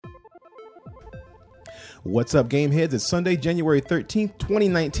What's up, game heads? It's Sunday, January 13th,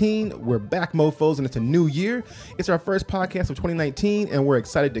 2019. We're back, mofos, and it's a new year. It's our first podcast of 2019, and we're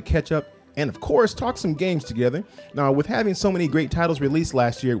excited to catch up and, of course, talk some games together. Now, with having so many great titles released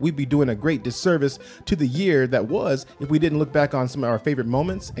last year, we'd be doing a great disservice to the year that was if we didn't look back on some of our favorite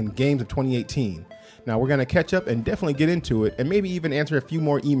moments and games of 2018. Now, we're going to catch up and definitely get into it and maybe even answer a few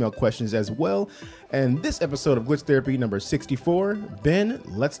more email questions as well. And this episode of Glitch Therapy number 64, Ben,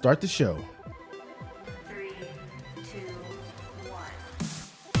 let's start the show. 3, 2,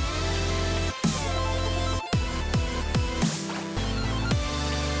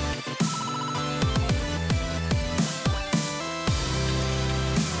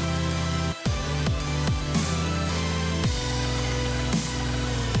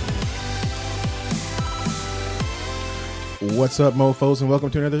 1. What's up, mofos, and welcome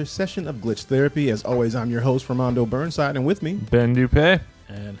to another session of Glitch Therapy. As always, I'm your host, Armando Burnside, and with me, Ben Dupé.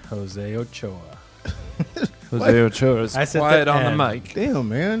 And Jose Ochoa. Jose Ochoa is I said quiet the on N. the mic. damn,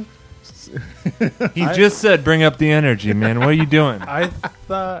 man. He just said bring up the energy, man. What are you doing? I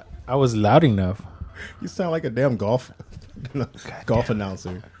thought I was loud enough. You sound like a damn golf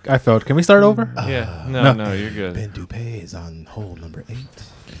announcer. I felt. Can we start over? Yeah. No, you're good. Ben Dupé is on hole number 8.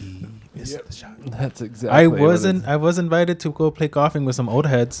 He missed the shot. That's exactly I was invited to go play golfing with some old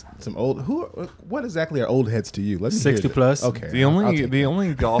heads. Some old what exactly are old heads to you? Let's 60 plus. Okay. The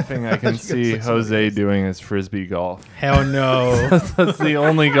only golfing I can see Jose doing is frisbee golf. Hell no. That's the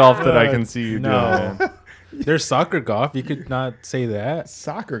only golf that I can see you doing. No. Man. There's soccer golf. You could not say that.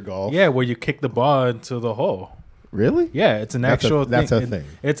 Soccer golf. Yeah, where you kick the ball into the hole. Really? Yeah, it's an That's actual that's thing. a thing.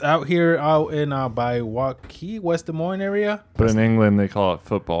 It's out here out in by Waukee, West Des Moines area. But in England, they call it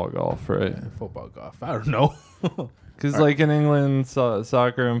football golf, right? Football golf. I don't know. Because like in England,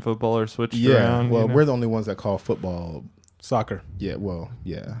 soccer and football are switched Yeah. around. Well, you know? we're the only ones that call football. Soccer. Yeah. Well,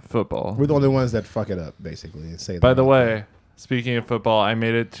 yeah. football. We're the only ones that fuck it up, basically, and say. By the way, speaking of football, I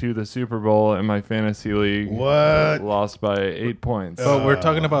made it to the Super Bowl in my fantasy league. What? Lost by 8 points. But we're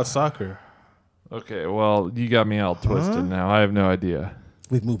talking about soccer. Okay, well, you got me all twisted now. I have no idea.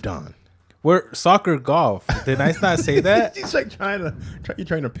 We've moved on. We're soccer golf. Did I not say that? He's like you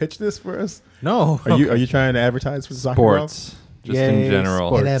trying to pitch this for us? No. Are you trying to advertise for soccer golf? Sports, just in Yay,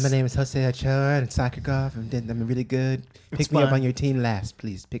 general. sports. Hello, my name is Jose Ochoa, and soccer golf. I'm really good. Pick It's me up fine. on your team last,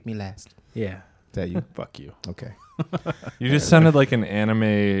 please. Pick me last. Yeah. Is that you? Fuck you. Okay. You just sounded like an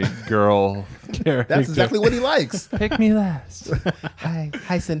anime girl character. That's exactly what he likes. Pick me last. Hi,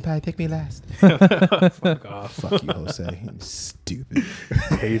 senpai. Pick me last. Fuck off. Fuck you, Jose. You stupid.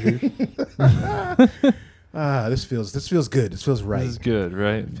 Hater. This feels good. This feels right. This is good,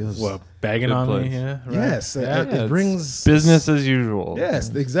 right? Feels What, bagging Good on place. me? Yeah. Right. Yes, Yeah. it it's brings business as usual. Yes,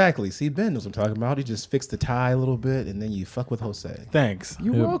 exactly. See, Ben knows what I'm talking about. He just fixed the tie a little bit, and then you fuck with Jose. Thanks.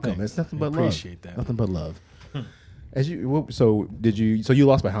 You're Yep. welcome. Thanks. It's nothing I but appreciate love. that. Nothing but love. So you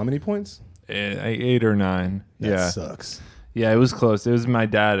lost by how many points? 8 or 9. That yeah. sucks. Yeah, it was close. It was my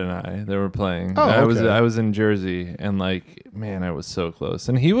dad and I that were playing. Oh, okay. I was in Jersey, and like, man, I was so close.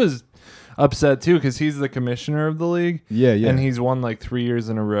 And he was upset too because he's the commissioner of the league. Yeah, yeah. And he's won like 3 years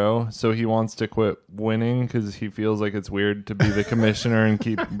in a row, so he wants to quit winning because he feels like it's weird to be the commissioner and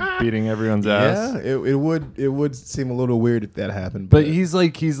keep beating everyone's ass. Yeah, it would seem a little weird if that happened. But he's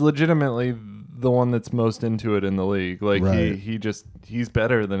legitimately the one that's most into it in the league. Like Right. he's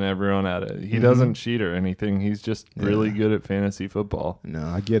better than everyone at it. He doesn't cheat or anything. He's just really good at fantasy football. No,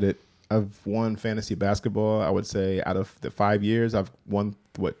 I get it. I've won fantasy basketball. I would say out of the 5 years, I've won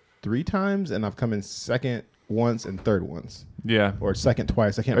 3 times, and I've come in second once and third once, Yeah. or second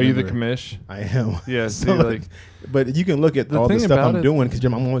twice. I can't. Are you the remember. commish? I am. Yeah, So, see, like, but you can look at The all the thing stuff about I'm it- doing because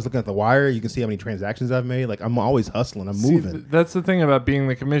I'm always looking at the wire. You can see how many transactions I've made. Like I'm always hustling. I'm see, moving. that's the thing about being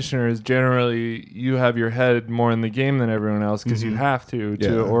the commissioner is generally you have your head more in the game than everyone else because you have to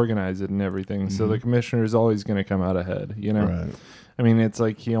Yeah. organize it and everything. So the commissioner is always going to come out ahead, you know? Right. I mean, it's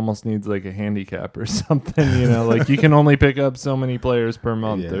like he almost needs like a handicap or something, you know? Like you can only pick up so many players per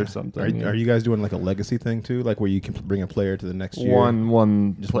month Yeah. or something. Are you guys doing like a legacy thing too? Like where you can bring a player to the next year?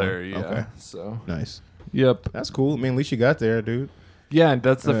 One Just player, one? yeah. Okay. So, Nice. yep. That's cool. I mean, at least you got there, dude. Yeah,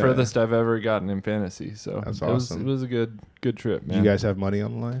 that's the Yeah. furthest I've ever gotten in fantasy. So That's it was, awesome. it was a good trip, Do man. you guys have money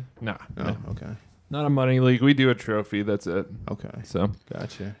on the line? Nah, Oh, no. okay. Not a money league. We do a trophy. That's it. Okay. So,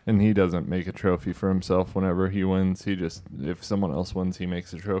 Gotcha. and he doesn't make a trophy for himself whenever he wins. He just, if someone else wins, he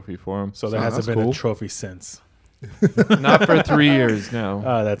makes a trophy for him. So there Oh, hasn't that's been cool. a trophy since. Not for 3 years, no.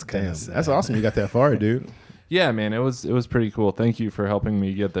 Oh, that's kind Damn. of sad. That's awesome. You got that far, dude. Yeah, man, it was pretty cool. Thank you for helping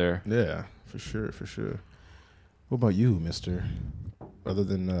me get there. Yeah, for sure, for sure. What about you, mister? Other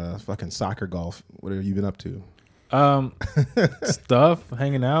than fucking soccer golf, what have you been up to? Stuff,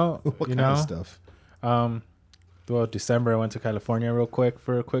 hanging out, What you kind know. of stuff? Well, December I went to California real quick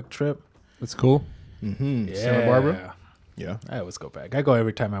for a quick trip. That's cool. Mm-hmm. Santa Barbara. Yeah. I always go back. I go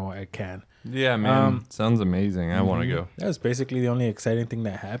every time I can. Yeah, man. Sounds amazing. I want to go. That was basically the only exciting thing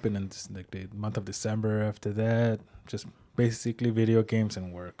that happened in like the month of December. After that, just basically video games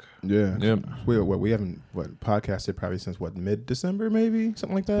and work. Yeah. Yep. We haven't podcasted probably since mid-December maybe,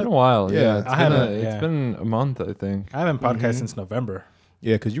 something like that. It's been a while. Yeah. Yeah, it's it's been a month, I think. I haven't podcasted since November.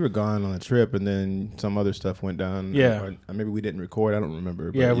 Yeah, because you were gone on a trip, and then some other stuff went down. Yeah. Or maybe we didn't record. I don't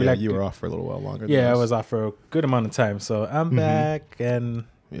remember. But Yeah, you were off for a little while longer. Yeah, than I us. was off for a good amount of time, so I'm back and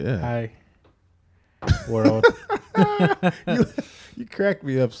Yeah. hi world. You crack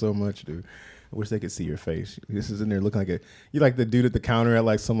me up so much, dude. I wish they could see your face. This is in there looking like you like the dude at the counter at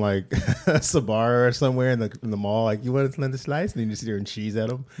like some like Sbarro or somewhere in the mall. Like, you want another slice? And you just sit there and cheese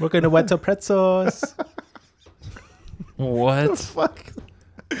at him. We're gonna wet up pretzels. What? Fuck.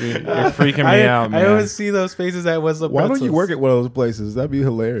 Dude, you're freaking me out, man. I always see those faces at What's Up Why Pretzels. don't you work at one of those places? That'd be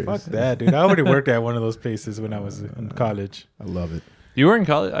hilarious. Fuck that, dude. I already worked at one of those places when I was in college. I love it. You were in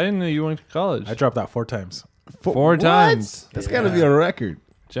college? I didn't know you went to college. I dropped out 4 times. Four What? times. That's got to be a record.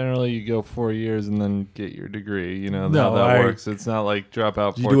 Generally, you go 4 years and then get your degree. You know No, how that I- works. It's not like drop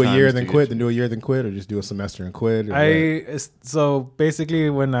out Do you 4 do a times year to then get quit, you- then do a year then quit, or just do a semester and quit? Or what? So basically,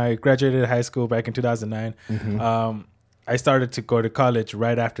 when I graduated high school back in 2009, I started to go to college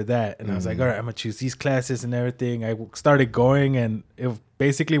right after that, and I was like, all right, I'm gonna choose these classes and everything. I started going, and it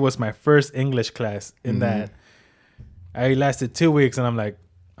basically was my first English class in that. I lasted 2 weeks, and I'm like,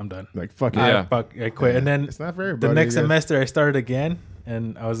 I'm done. Like, fuck Yeah. it. I quit. And then It's not for the everybody, next I guess. semester, I started again,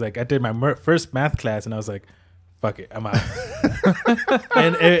 and I was like, I did my first math class, and I was like, fuck it, I'm out.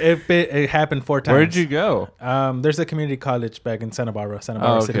 And it happened 4 times. Where did you go? There's a community college back in Santa Barbara City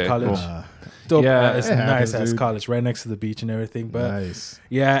okay, College. cool. Dope, Yeah, it's it happens, nice ass dude. college right next to the beach and everything. But Nice.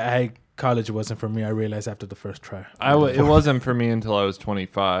 yeah, college wasn't for me. I realized after the first try. It wasn't for me until I was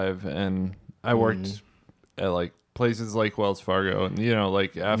 25, and I worked at like places like Wells Fargo, and you know,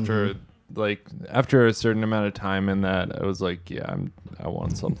 like after a certain amount of time in that, I was like, yeah, I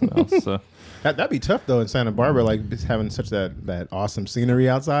want something else. So That'd be tough though in Santa Barbara, like just having such that awesome scenery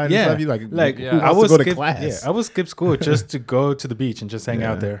outside. And Yeah, stuff. You like yeah. who I wants would to go skip to class. Yeah, I would skip school just to go to the beach and just hang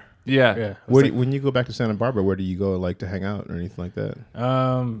out there. yeah, Yeah, When you go back to Santa Barbara, where do you go like to hang out or anything like that?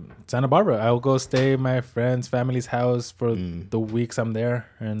 Santa Barbara. I'll go stay at my friend's family's house for the weeks I'm there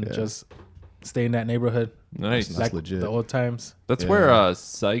and just stay in that neighborhood. nice. That's like legit. the old times. That's Yeah. where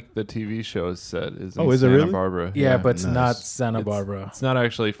Psych, the TV show, is set. Is in Oh, is it Santa really? Barbara. Yeah, but it's nice. not Santa It's- Barbara. It's not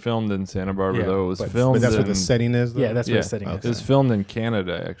actually filmed in Santa Barbara Yeah, though. It was but filmed. But that's where in, the setting is. Though? Yeah, that's where yeah, the setting okay. It was is. filmed in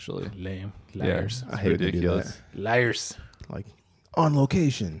Canada actually. Lame. Yeah, Liars. I hate ridiculous. Liars. like on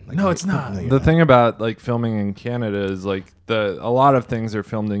location. Like, No, it's not. you're The thing about like filming in Canada is like a lot of things are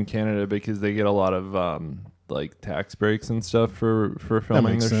filmed in Canada because they get a lot of like tax breaks and stuff for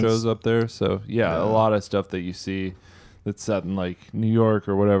filming makes their sense. shows up there. So yeah, a lot of stuff that you see that's set in like New York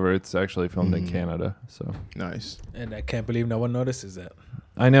or whatever, it's actually filmed in Canada. So Nice. And I can't believe no one notices that.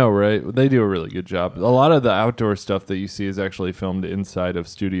 I know, right? They do a really good job. A lot of the outdoor stuff that you see is actually filmed inside of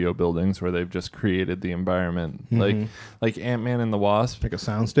studio buildings where they've just created the environment, like Ant-Man and the Wasp. Like a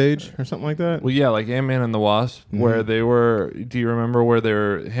soundstage or something like that. Well, yeah, like Ant-Man and the Wasp, where they were. Do you remember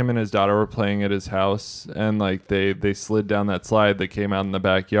where him and his daughter were playing at his house, and like they slid down that slide that came out in the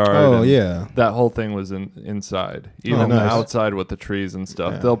backyard? Oh and yeah. that whole thing was inside, even nice. outside with the trees and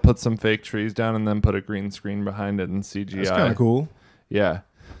stuff. Yeah. They'll put some fake trees down and then put a green screen behind it and CGI. That's kind of cool. Yeah,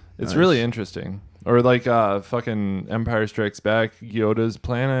 it's Nice. really interesting. Or like fucking Empire Strikes Back, Yoda's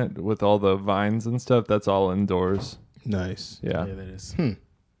planet with all the vines and stuff. That's all indoors. Nice. Yeah, Yeah, that is.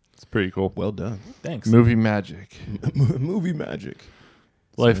 it's pretty cool. Well done. Thanks. Movie magic. Movie magic.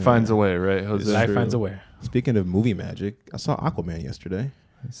 Life finds a way, right, Jose? Life finds a way. Speaking of movie magic, I saw Aquaman yesterday.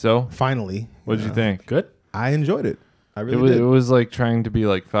 So, Finally. what did you think? Good. I enjoyed it. I It really was, did. it was like trying to be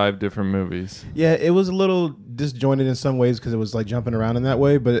like 5 different movies. Yeah, it was a little disjointed in some ways because it was like jumping around in that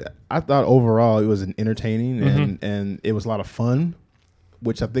way. But I thought overall it was entertaining and it was a lot of fun,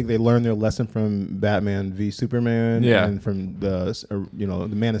 which I think they learned their lesson from Batman v Superman and from the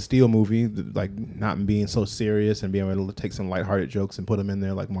the Man of Steel movie, like not being so serious and being able to take some lighthearted jokes and put them in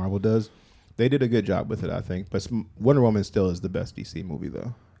there like Marvel does. They did a good job with it, I think. But Wonder Woman still is the best DC movie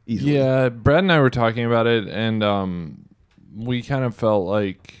though. Easily. Yeah, Brad and I were talking about it, and we kind of felt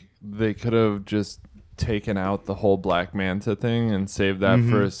like they could have just taken out the whole Black Manta thing and saved that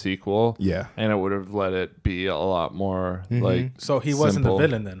for a sequel. Yeah. And it would have let it be a lot more like. So he wasn't the simple.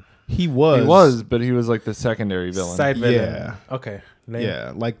 villain then. He was. He was, but he was like the secondary villain. Side villain. Yeah. Okay. Lame.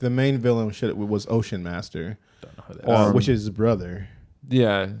 Yeah, like the main villain was Ocean Master, Don't know who that is. which is his brother.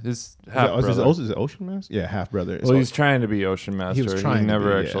 Yeah, his half brother. Is it Ocean Master? Yeah, half brother. Well, he's trying to be Ocean Master. was trying He to never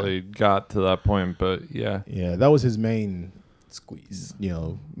be, yeah. actually got to that point, but yeah. Yeah, that was his main squeeze. You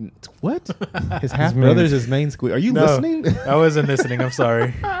know what? His half main- brother's his main squeeze. Are you No. listening? I wasn't listening. I'm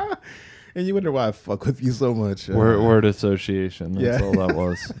sorry. And you wonder why I fuck with you so much. Word association. That's Yeah. all that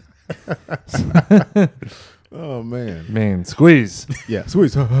was. Oh man. Man, squeeze. Yeah,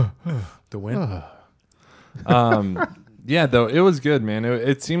 squeeze. The win. Yeah, though it was good, man.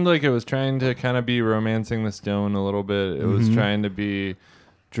 It seemed like it was trying to kind of be Romancing the Stone a little bit. It was trying to be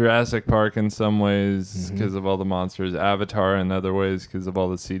Jurassic Park in some ways because of all the monsters, Avatar in other ways because of all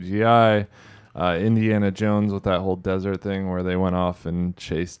the CGI, Indiana Jones with that whole desert thing where they went off and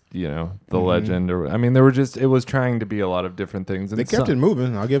chased, the legend. Or I mean, it was trying to be a lot of different things. And They kept it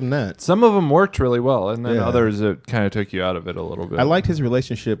moving. I'll give him that. Some of them worked really well, and then Yeah. others it kind of took you out of it a little bit. I liked his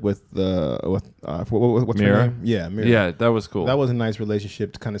relationship with what's Mira? her name? Yeah, Mira. Yeah, that was cool. That was a nice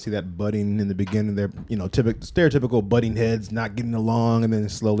relationship to kind of see that budding in the beginning. They're stereotypical butting heads, not getting along, and then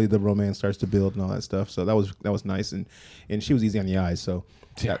slowly the romance starts to build and all that stuff. So that was nice, and she was easy on the eyes. So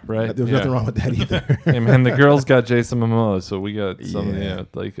Yeah, right. there was nothing wrong with that either. Hey man, the girls got Jason Momoa, so we got some. Yeah.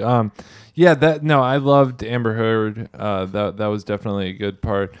 I loved Amber Heard. That was definitely a good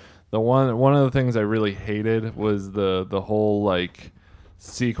part. One of the things I really hated was the whole like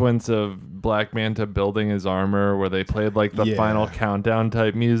sequence of Black Manta building his armor, where they played like the Yeah. final countdown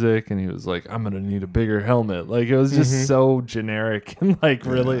type music, and he was like, "I'm gonna need a bigger helmet." Like it was just so generic and like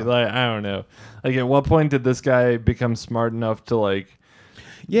really like I don't know. Like at what point did this guy become smart enough to like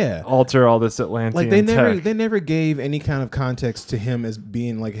Yeah. alter all this Atlantean Like they tech? never gave any kind of context to him as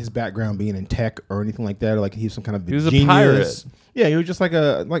being like his background being in tech or anything like that, or like he's some kind of He was a genius. pirate. Yeah, he was just like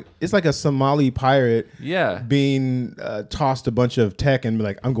it's like a Somali pirate Yeah. being tossed a bunch of tech and be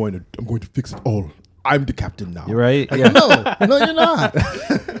like, I'm going to fix it all. I'm the captain now. You're right. Like, Yeah. no, you're not.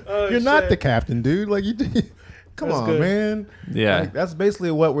 You're not the captain, dude. Like you. Come That's on, good. man. Yeah. Like, that's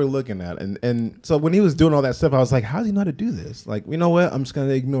basically what we're looking at. And so when he was doing all that stuff, I was like, how does he know how to do this? Like, you know what? I'm just going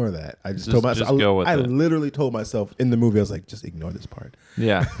to ignore that. I just told myself, just go with I it. literally told myself in the movie, I was like, just ignore this part.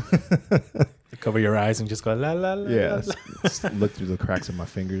 Yeah. Cover your eyes and just go la la la. Yeah. la, la. Just look through the cracks of my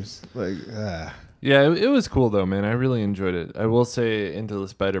fingers. Like, Yeah, it was cool though, man. I really enjoyed it. I will say Into the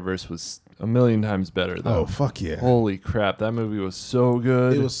Spider-Verse was a million times better though. oh, fuck yeah. Holy crap, that movie was so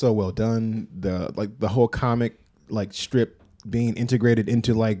good. It was so well done. The whole comic like strip being integrated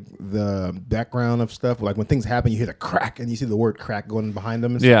into like the background of stuff. Like when things happen, you hear the crack and you see the word crack going behind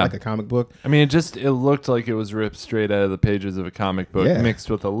them. It's Yeah. like a comic book. I mean, it looked like it was ripped straight out of the pages of a comic book, Yeah. mixed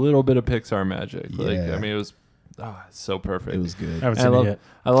with a little bit of Pixar magic. Like, Yeah. I mean, it was so perfect. It was good. I haven't And seen it yet.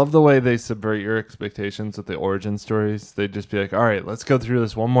 I love the way they subvert your expectations with the origin stories. They'd just be like, all right, let's go through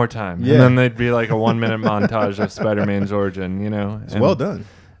this one more time. Yeah. And then they'd be like a 1 minute montage of Spider-Man's origin, It's well done.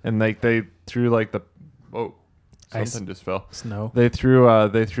 And like they threw like the Ice. something just fell. Snow. They threw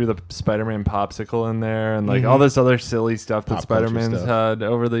the Spider-Man popsicle in there and like all this other silly stuff that Pop culture Spider-Man's stuff. had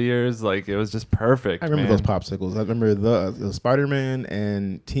over the years. Like it was just perfect. I remember man. those popsicles. I remember the Spider-Man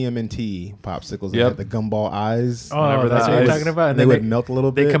and TMNT popsicles that Yep. had the gumball eyes. Oh, Whenever that's that what you're ice- talking about. and they would melt a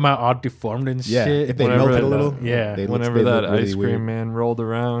little bit. They come out all deformed and yeah, shit. if they Whenever melted a that- little. yeah. they Whenever they that look really ice cream weird. man rolled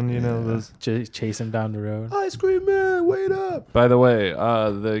around, those. Chase him down the road. Ice cream man, wait up! By the way,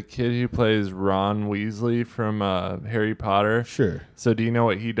 the kid who plays Ron Weasley from Harry Potter. Sure. So do you know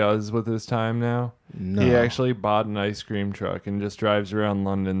what he does with his time now? No. He actually bought an ice cream truck and just drives around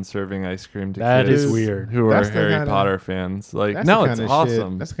London serving ice cream to That kids is weird. who are That's the Harry kinda- Potter fans. Like, That's no, the it's kinda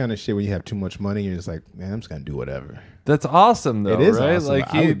awesome. Shit, that's the kind of shit where you have too much money. You're just like, man, I'm just gonna do whatever. That's awesome though, It is right? awesome.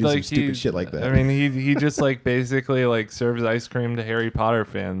 Like I he would do some like stupid he, shit like that. I mean, he just like basically like serves ice cream to Harry Potter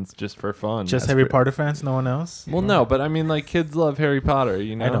fans just for fun. Just That's Harry pretty- Potter fans, no one else. Well, no, but I mean, like kids love Harry Potter.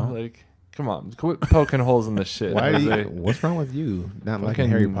 You know, I know. like come on, quit poking holes in the shit. Why? Jose. What's wrong with you not liking Fucking-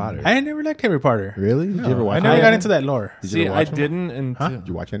 Harry Potter? I never liked Harry Potter. Really? Did you ever watch? I never any got of into them? that lore. Did you See, ever I watch them? didn't until Did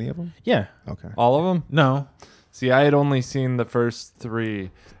you watch any of them? Yeah. Okay. all of them. No. See, I had only seen the first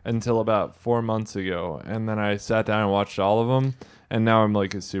 3 until about 4 months ago, and then I sat down and watched all of them, and now I'm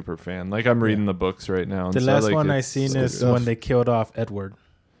like a super fan. Like I'm reading the books right now. And The so, last like, one I it's- seen good is stuff. when they killed off Edward.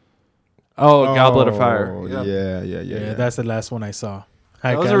 Goblet of Fire. Oh, Yeah. Yeah. That's the last one I saw.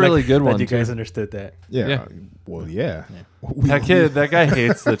 That was a really good one, You guys too. understood that. Yeah. Yeah. Well, yeah. That guy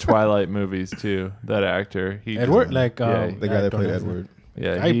hates the Twilight movies too. That actor, he Edward, like Yeah, the guy I that don't played know his name. Edward.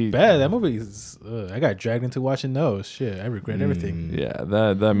 yeah, I bet that movie is. I got dragged into watching those. Shit, I regret everything. Yeah,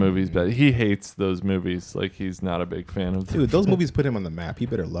 that movie's bad. He hates those movies. Like he's not a big fan of them. Dude, those movies put him on the map. He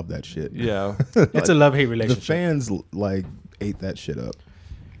better love that shit. Yeah, It's a love hate The relationship. fans like ate that shit up.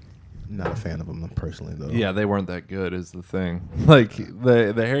 Not a fan of them personally, though. Yeah, they weren't that good is the thing. Like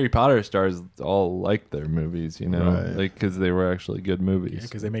the Harry Potter stars all liked their movies, you know, Right. like because they were actually good movies.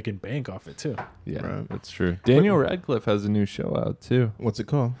 Because they're making bank off it too. Yeah, Right. that's true. Daniel Radcliffe has a new show out too. What's it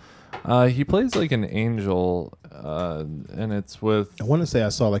called? He plays like an angel, and it's with I want to say I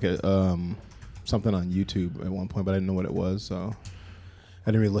saw like a something on YouTube at one point, but I didn't know what it was, so I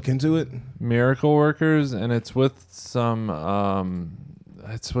didn't really look into it. Miracle Workers, and it's with some.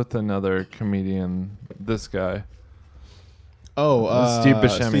 It's with another comedian. This guy. Oh, Steve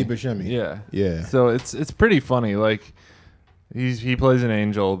Buscemi. Steve Buscemi. Yeah. Yeah. So it's pretty funny. Like he plays an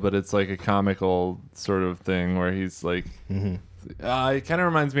angel, but it's like a comical sort of thing where he's like. Mm-hmm. It kind of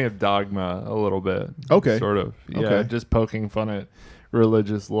reminds me of Dogma a little bit. Okay. Sort of. Yeah. Okay. Just poking fun at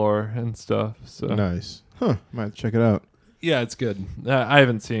religious lore and stuff. So Nice. Huh. Might have to check it out. yeah, it's good. I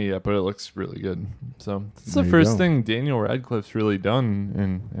haven't seen it yet, but it looks really good. So it's There the you first go. thing Daniel Radcliffe's really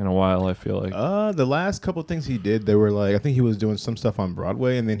done in a while. I feel like. The last couple things he did, they were like, I think he was doing some stuff on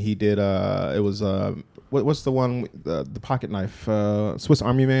Broadway, and then he did. It was what's the one the pocket knife? Swiss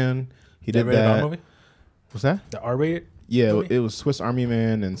Army Man. He did Rated R that. movie? What's that? The R-rated? Yeah, movie? it was Swiss Army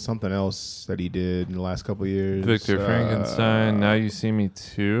Man and something else that he did in the last couple of years. Victor Frankenstein. Now You See Me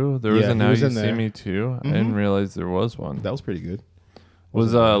Too. There was yeah, a he Now was You in See there. Me Too. I Mhm. didn't realize there was one. That was pretty good.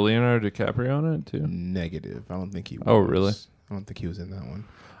 Was Wasn't bad. Leonardo DiCaprio on it too? Negative? I don't think he was. Oh, really? I don't think he was in that one.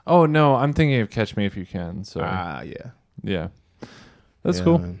 Oh no, I'm thinking of Catch Me If You Can. So Yeah. yeah, that's Yeah,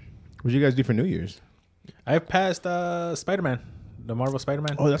 cool. man. What did you guys do for New Year's? I've passed Spider-Man, the Marvel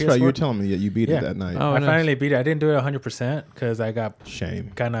Spider-Man. Oh, that's right. You were PS4. telling me that you beat Yeah. it that night. Oh, I nice. finally beat it. I didn't do it 100% because I got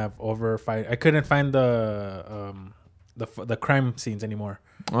Shame. kind of I couldn't find the crime scenes anymore.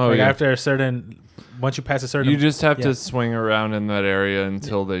 Oh like yeah. after a certain, once you pass a certain, You just have yeah. to swing around in that area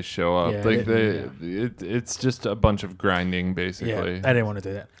until they show up. Yeah, like yeah. it's just a bunch of grinding yeah, basically. I didn't want to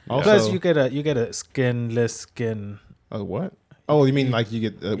do that. Also- Plus, you get a skinless skin. Oh, what? Oh, you mean like you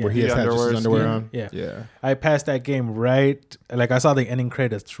get where he The just has just his underwear underwear skin? on? Yeah. Yeah. I passed that game right. Like I saw the ending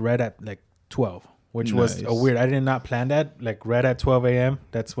credits right at like 12, which was Nice. weird. I did not plan that. Like right at 12 a.m.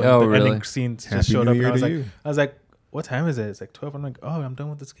 That's when Oh, the really? ending scenes Happy just showed New up, and Year I was to like, you. what time is it? It's like 12. I'm like, oh, I'm done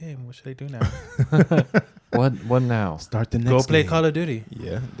with this game. What should I do now? What now? Start the next. Go play game. Call of Duty.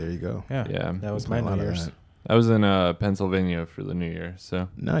 Yeah, there you go. Yeah, Yeah. that was Play my a lot New of Year's. that. I was in Pennsylvania for the New Year, so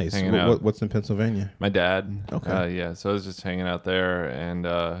Nice. Hanging out. What's in Pennsylvania? my dad. Okay. Yeah, so I was just hanging out there and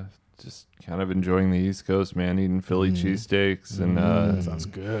just kind of enjoying the East Coast, man, eating Philly cheesesteaks and Mm. Sounds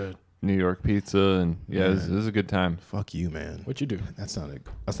good. New York pizza, and yeah, it was a good time. Fuck you, man. What you do? That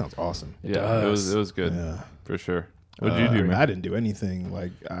sounds awesome. Yeah, it was good Yeah. for sure. What did you do, man? I didn't do anything.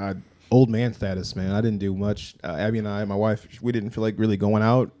 Like old man status, man. I didn't do much. Abby and I, my wife, we didn't feel like really going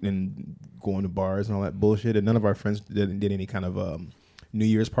out and going to bars and all that bullshit. And none of our friends did any kind of New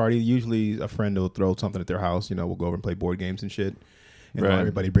Year's party. Usually, a friend will throw something at their house. You know, we'll go over and play board games and shit. And Right.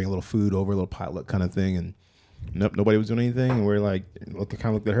 everybody bring a little food over, a little potluck kind of thing. And nope, nobody was doing anything. And we're like, kind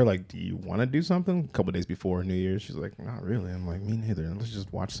of looked at her like, "Do you want to do something?" A couple of days before New Year's, she's like, "Not really." I'm like, "Me neither. Let's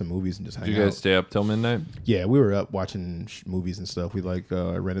just watch some movies and just hang Did you out." guys stay up till midnight? Yeah, we were up watching movies and stuff. We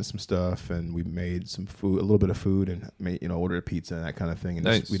rented some stuff and we made some food, a little bit of food, and made ordered a pizza and that kind of thing. And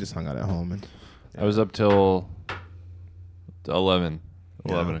Nice. we just hung out at home. And I was up till 11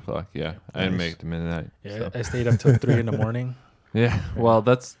 Yeah. o'clock. Yeah, I didn't Nice. make it to midnight. Yeah, so. I stayed up till 3 in the morning. Yeah, well,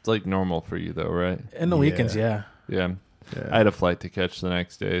 that's like normal for you though, right? In the Yeah. weekends, yeah. Yeah. yeah. I had a flight to catch the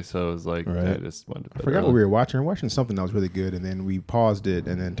next day, so it was like I Right. just went to I bed forgot early. what we were watching. We were watching something that was really good, and then we paused it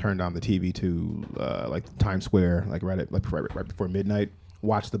and then turned on the TV to like Times Square, like right before midnight.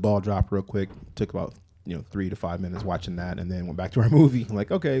 Watched the ball drop real quick. Took about 3 to 5 minutes watching that, and then went back to our movie. I'm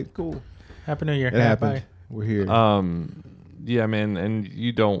like, okay, cool. Happy New Year. It Yeah, happened. bye. We're here. Yeah, man, and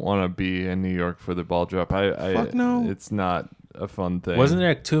you don't want to be in New York for the ball drop. I Fuck no. It's not a fun thing. Wasn't there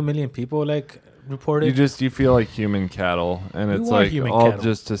like 2 million people like reported? You feel like human cattle, and You it's are like human all cattle.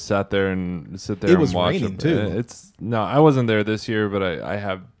 just to sit there It and was watch raining, it. too. No, I wasn't there this year, but I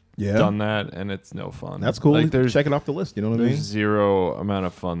have Yeah. done that, and it's no fun. That's cool. Like Check it off the list. You know what I There's mean? zero amount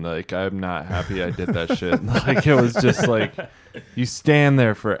of fun. Like I'm not happy I did that shit. Like it was just like you stand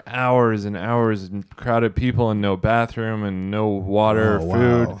there for hours and hours and crowded people and no bathroom and no water Oh, or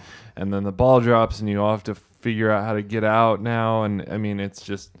food, wow. and then the ball drops and you all have to figure out how to get out now. And I mean, it's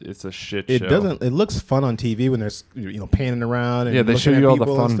a shit It show. doesn't. It looks fun on TV when there's panning around. And Yeah, they show looking at you all the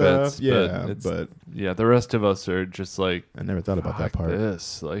people and fun bits. stuff. Yeah, but yeah, the rest of us are just like I never thought about that "Fuck part.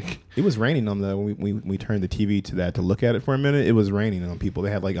 This like It was raining on when we turned the TV to that to look at it for a minute. It was raining on people.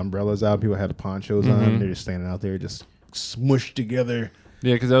 They had like umbrellas out. People had ponchos on. They're just standing out there, just smushed together.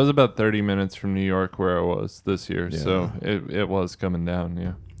 yeah, because I was about 30 minutes from New York where I was this year, Yeah. so it was coming down.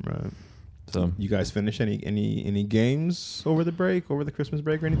 Yeah. Right. So You guys finish any games over the break, over the Christmas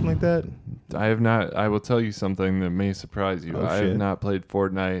break, or anything like that? I have not. I will tell you something that may surprise you. Oh, I shit. have not played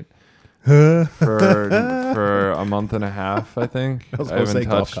Fortnite for a month and a half. I think I was I gonna say haven't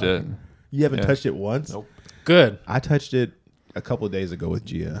golf touched it. clapping. You haven't Yeah. touched it once? Nope. Good. I touched it a couple of days ago with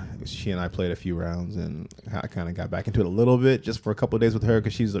Gia. She and I played a few rounds, and I kind of got back into it a little bit just for a couple of days with her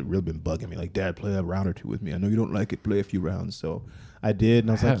because she's like really been bugging me. Like, Dad, play a round or two with me. I know you don't like it. Play a few rounds. So I did,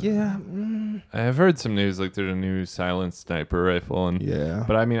 and I was like, yeah, I have heard some news like there's a new silent sniper rifle, and yeah.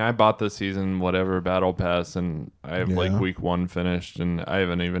 but I mean I bought the season whatever battle pass, and I have like Yeah. week 1 finished, and I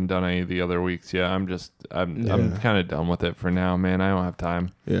haven't even done any of the other weeks yet. I'm Yeah. kind of done with it for now, man. I don't have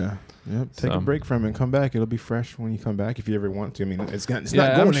time. Yeah. Yep. Take a So- break from it and come back. It'll be fresh when you come back if you ever want to. I mean, it's Yeah,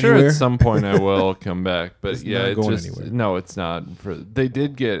 not going I'm sure anywhere. at some point I will come back, but It's yeah, not it's going just anywhere. no, it's not. They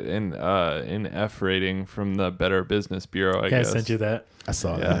did get an F rating from the Better Business Bureau. I I guess sent you that. I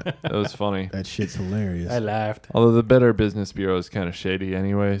saw Yeah, that. that was funny. That shit's hilarious. I laughed. Although the Better Business Bureau is kind of shady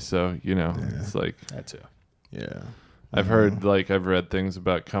anyway, so Yeah. it's like That too. Yeah. I've heard, I've read things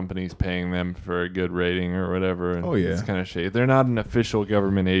about companies paying them for a good rating or whatever. And Oh, yeah. it's kind of shady. They're not an official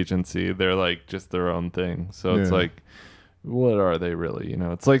government agency. They're like just their own thing. So it's Yeah. like, what are they really? You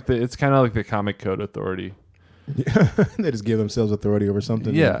know, it's like it's kind of like the Comic Code Authority. They just give themselves authority over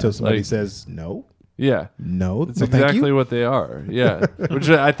something Yeah, until somebody like- says no. Yeah. No, That's no, thank exactly you. what they are. Yeah. Which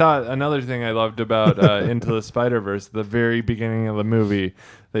I thought another thing I loved about Into the Spider-Verse, the very beginning of the movie,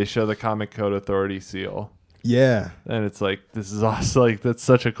 they show the Comic Code Authority seal. Yeah, And it's like, this is awesome. Like, that's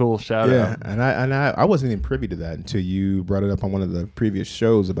such a cool shout yeah, out. and I wasn't even privy to that until you brought it up on one of the previous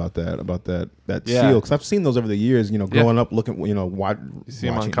shows about that Yeah. seal, because I've seen those over the years. You know, Yeah. growing up, looking, see 'em on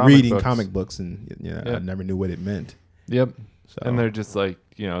watching, comic reading books. comic books, and Yeah. I never knew what it meant. Yep. So And they're just like,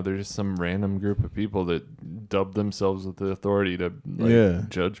 they're just some random group of people that dub themselves with the authority to Yeah.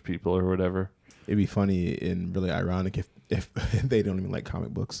 judge people or whatever. it'd be funny and really ironic if they don't even like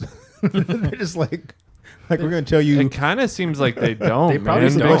comic books. They're just like we're gonna tell you. It kind of seems like they don't. They probably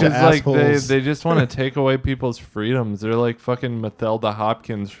man, don't. because like Assholes. they just want to take away people's freedoms. They're like fucking Mathilda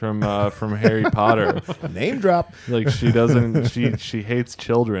Hopkins from Harry Potter. Name drop. Like she doesn't she hates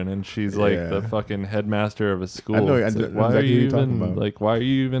children, and she's like Yeah. the fucking headmaster of a school. I know It's like, why are exactly you who you're talking even about. like why are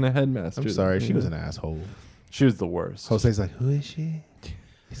you even a headmaster? I'm sorry, she You was know? an asshole. She was the worst. Jose's like, who is she?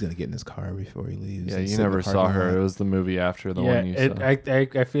 He's gonna get in his car before he leaves. Yeah, and you sit in the never saw parking her. lot. It was the movie after the Yeah, one you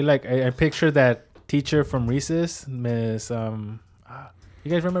saw. I feel like I picture that teacher from Recess, Miss you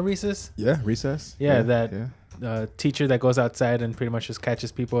guys remember Recess? Yeah, recess. Yeah, that- Yeah. Teacher that goes outside and pretty much just catches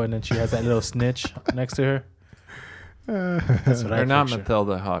people, and then she has that little snitch next to her. That's what I Or not picture.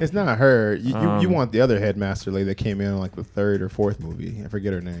 Mathilda Hopkins. It's not her. You Um, want the other headmaster lady that came in like the third or fourth movie. I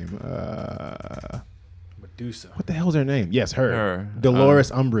forget her name. Medusa. What the hell's her name? Yes, her. Her.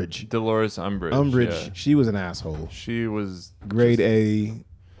 Dolores Umbridge. Dolores Umbridge. Umbridge. yeah. She was an asshole. She was Grade just- A.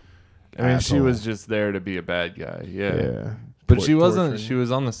 I mean, she asshole. was just there to be a bad guy. Yeah. Yeah. But she wasn't. torturing- She was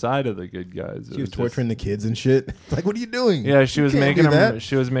on the side of the good guys. It She was just- torturing the kids and shit. Like, what are you doing? Yeah, she You was can't making do them. that.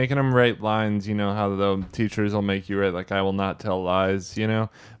 She was making them write lines. You know how the teachers will make you write like "I will not tell lies." You know,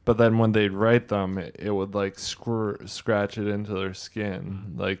 but then when they'd write them, it would like scratch it into their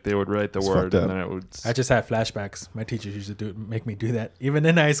skin. Like they would write the It's word fucked and up. then it would. I just have flashbacks. My teachers used to make me do that, even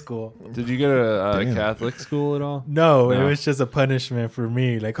in high school. Did you go to a Damn. Catholic school at all? No, No. it was just a punishment for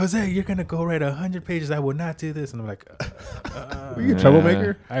me. Like, Jose, you're gonna go write 100 pages. I will not do this. And I'm like, Were you a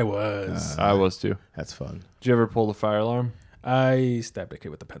troublemaker? I was. I was too. That's fun. Did you ever pull the fire alarm? I stabbed a kid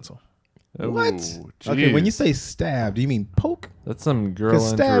with a pencil. What? Ooh, Okay, when jeez. you say stab, do you mean poke? That's some girl. Because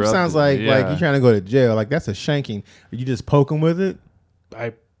stab sounds like you're trying to go to jail. Like that's a shanking. You just poke him with it.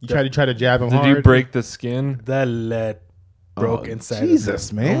 I You try to jab him Did hard. you break the skin? the lead broke Oh, inside.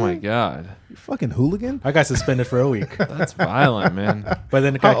 Jesus, of him. man! Oh my god, You fucking hooligan. I got suspended for a week. that's violent, man. But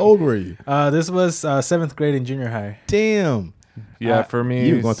then How old were you? This was 7th grade in junior high. Damn, Yeah, for me,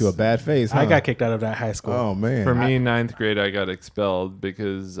 you were going through a bad phase. Huh? I got kicked out of that high school. Oh man. For me, 9th grade, I got expelled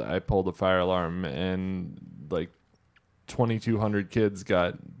because I pulled a fire alarm and like 2,200 kids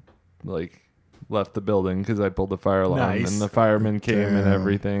got like left the building because I pulled the fire alarm Nice. and the firemen came and Damn. everything.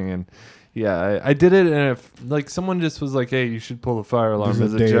 everything. And yeah, I did it. And if like someone just was like, "Hey, you should pull the fire alarm This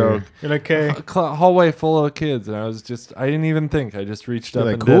as is a a dare. joke." You're like, okay. Hallway full of kids, and I didn't even think. I just reached You're up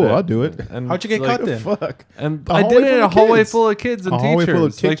like, and cool, did it. I'll do it. And How'd you get like, caught then? Fuck. And A I hallway did it full in a of hallway kids. full of kids and A hallway teachers. full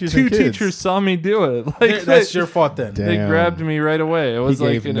of Like teachers two and kids. teachers saw me do it. Like That's your fault then. Damn. they grabbed me right away. It was He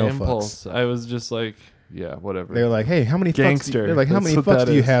like gave an no impulse. I was just like, yeah, whatever. They're like, hey, how many Gangster. fucks? They're like, how That's many what fucks that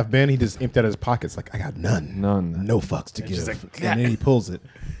do you is. have, Ben? He just emptied out his pockets. Like, I got none. None. No fucks to give. just like, and then he pulls it.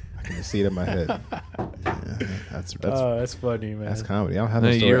 I can just see it in my head. Yeah, that's That's funny, man. that's comedy. I don't have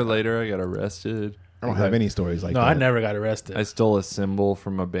And no a story. year later, I got arrested. I don't have any stories like no, that. I never got arrested. I stole a symbol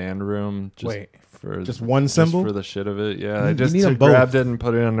from a band room. Just Wait. for Just one symbol? for the shit of it. Yeah, You- I you just need 'em both. grabbed it and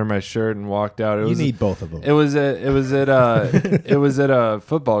put it under my shirt and walked out. It You was need both of them. It was at it was at a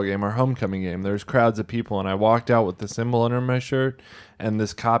football game, our homecoming game. There's crowds of people, and I walked out with the symbol under my shirt, and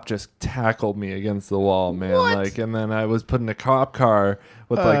this cop just tackled me against the wall, man. What? Like, and then I was put in a cop car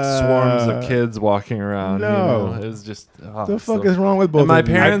with like swarms of kids walking around. no. You know? It was just What the fuck is wrong with both And my of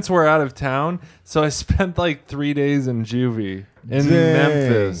you? parents were out of town, so I spent like 3 days in juvie in Dang.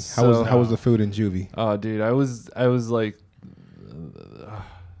 Memphis. How was the food in juvie? Oh, dude, I was like,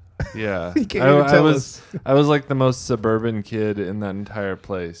 yeah, You can't even tell us. I was like the most suburban kid in that entire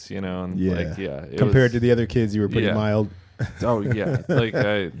place, you know, and like, yeah, it Compared was- to the other kids, you were pretty Yeah. mild. oh yeah, like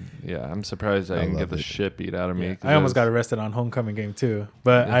I'm surprised I didn't love get the it. shit beat out of me. 'cause I almost got was- arrested on homecoming game too,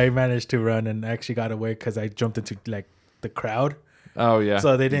 but Yeah. I managed to run and actually got away because I jumped into like the crowd, Oh yeah,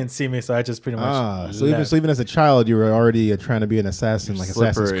 so they didn't see me. So I just pretty much So even as a child, you were already trying to be an assassin, like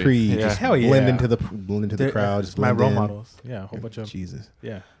Assassin's Slippery. Creed. Yeah. Just Hell yeah. blend into the crowd. Just my blend role in. models. Yeah, a whole bunch of Jesus,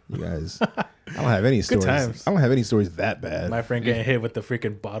 yeah. you guys. I don't have any stories. times. I don't have any stories that bad. My friend getting hit with the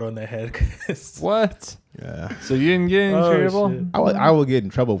freaking bottle in the head. 'cause- what? Yeah. So you didn't get in Oh, trouble? shit. I will get in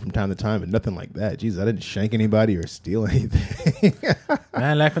trouble from time to time, but nothing like that. Jesus, I didn't shank anybody or steal anything.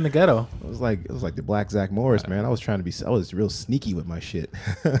 Man, life in the ghetto. It was like the Black Zach Morris, man. I was real sneaky with my shit.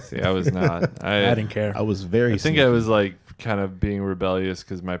 See, I was not. I didn't care. I was very. I think sneaky. I was like kind of being rebellious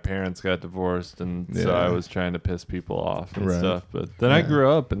because my parents got divorced, and so Yeah. I was trying to piss people off and Right. stuff. But then I Yeah. grew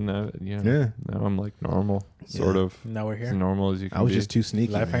up, and Yeah. now I'm like normal, sort Yeah. of Now we're as here. normal as you can. I was be. just too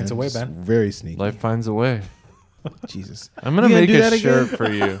sneaky. Life finds man. a way, Just man. Very sneaky. Life finds a way. Jesus. I'm gonna You gonna make do a that again? shirt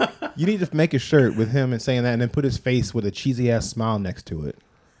for you. You need to make a shirt with him and saying that, and then put his face with a cheesy ass smile next to it.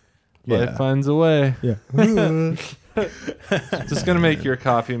 Life finds a way. Yeah. Just gonna make your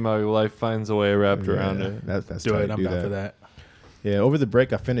coffee mug. Life finds a way wrapped around it. That's Do tight. it. I'm down for that. Yeah, over the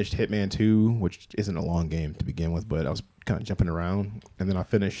break, I finished Hitman 2, which isn't a long game to begin with, but I was kind of jumping around. And then I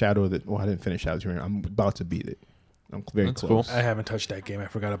finished Shadow of the... Well, I didn't finish Shadow of the Tomb Raider. I'm about to beat it. I'm very That's close. cool. I haven't touched that game. I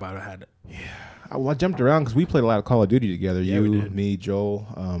forgot about it. I had it. I jumped around because we played a lot of Call of Duty together. Yeah, we you, did. me, Joel,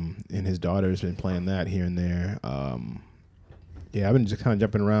 and his daughter's been playing that here and there. Yeah, I've been just kind of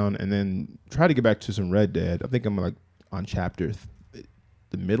jumping around and then try to get back to some Red Dead. I think I'm like on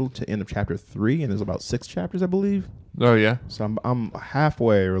the middle to end of chapter 3, and there's about 6 chapters, I believe. Oh yeah. So I'm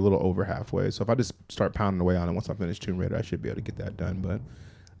halfway or a little over halfway. So if I just start pounding away on it, once I finish Tomb Raider, I should be able to get that done. But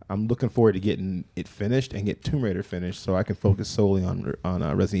I'm looking forward to getting it finished and get Tomb Raider finished, so I can focus solely on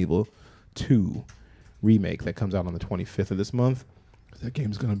Resident Evil 2 remake that comes out on the 25th of this month. That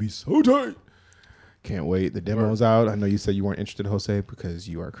game's gonna be so tight. Can't wait. The demo's out. I know you said you weren't interested, Jose, because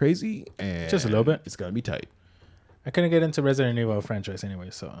you are crazy. And Just a little bit. It's gonna be tight. I couldn't get into Resident Evil franchise anyway,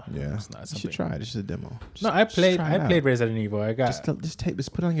 so Yeah, it's not you something. should try it. It's just a demo. No, I played. try it I out. played Resident Evil. I got Just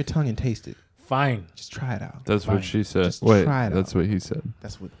put it on your tongue and taste it. fine. Just try it out. That's Fine. what she said. Just Wait, try it that's out. what he said.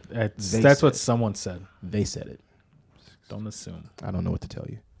 That's what That's They what said. someone said. they said it. Don't assume. I don't know what to tell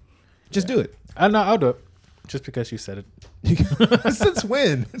you. Just do it. No, I'll do it. Just because you said it. Since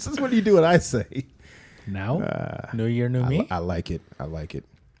when? Since when do you do what I say? Now, New Year, new me. I like it. I like it.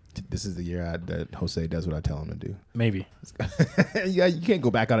 This is the year that Jose does what I tell him to do. Maybe Yeah, you can't go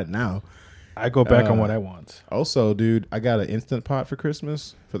back on it now. I go back on what I want. Also, dude, I got an Instant Pot for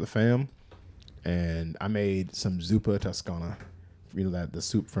Christmas for the fam, and I made some zuppa toscana. You know that the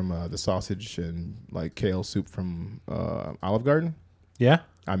soup from the sausage and like kale soup from Olive Garden. Yeah,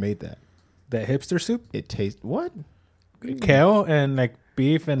 I made that. that hipster soup, It tastes what? kale and like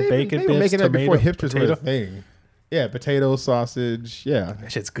beef and bacon They were bits. making that tomato, before hipsters were potato. a thing. Yeah, potato, sausage. Yeah,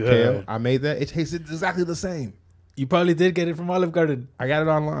 That shit's kale. good. I made that. It tasted exactly the same. You probably did get it from Olive Garden. I got it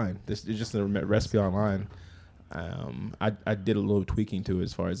online. This is just a recipe online. I did a little tweaking to it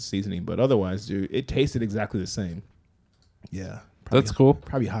as far as the seasoning, but otherwise, dude, it tasted exactly the same. Yeah, That's cool.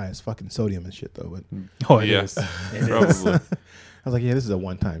 Probably high as fucking sodium and shit though. But Oh, it Yeah. is. It is. Probably. I was like, yeah, this is a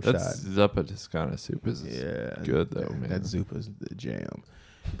one-time That's shot. Zuppa Toscana soup is Yeah, good though, man. That Zuppa's the jam.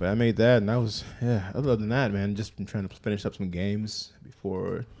 But I made that, and I was Other than that, man, just been trying to finish up some games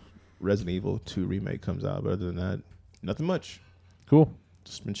before Resident Evil 2 remake comes out. But other than that, nothing much. cool.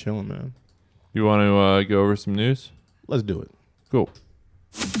 Just been chilling, man. You want to go over some news? Let's do it. Cool.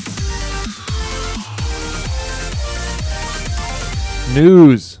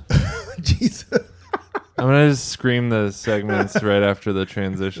 News. Jesus. I'm gonna just scream the segments right after the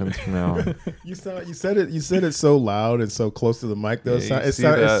transitions from now on. You said it so loud and so close to the mic though. Yeah, you it see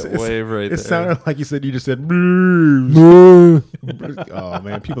that wave right it there. sounded like you said you just said news. Oh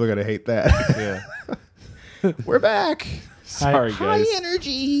man, people are gonna hate that. Yeah. We're back. Sorry, High guys.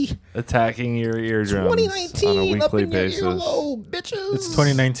 energy. Attacking your eardrums 2019 on a up weekly in your basis. earlobe, bitches. It's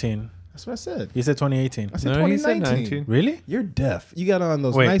 2019. That's what I said. You said 2018. I said No, he said 2019. 19. Really? You're deaf. You got on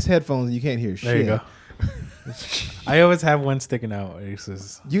those Wait. nice headphones and you can't hear shit. There you go. I always have one sticking out. It's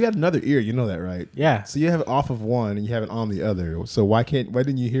just- You got another ear. You know that, right? yeah. So you have it off of one and you have it on the other. So why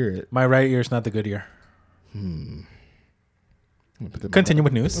didn't you hear it? My right ear is not the good ear. I'm gonna put that in my Continue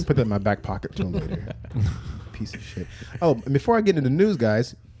back- with I'm news. gonna put that in my back pocket till later. Piece of shit. Oh, and before I get into the news,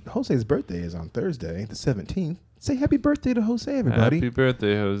 guys, Jose's birthday is on Thursday, the 17th. Say happy birthday to Jose, everybody. Happy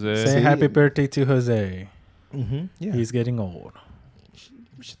birthday, Jose. Say See? happy birthday to Jose. Mm-hmm. Yeah. He's getting old.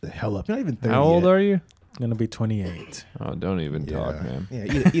 Shut the hell up. You're not even 30 How old yet. are you? Gonna be 28. Oh, don't even talk, man.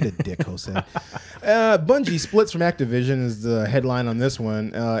 Yeah, eat a dick, Jose. Bungie splits from Activision is the headline on this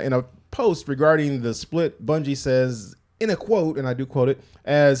one. In a post regarding the split, Bungie says, in a quote, and I do quote it,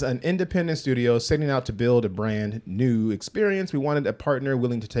 as an independent studio setting out to build a brand new experience, we wanted a partner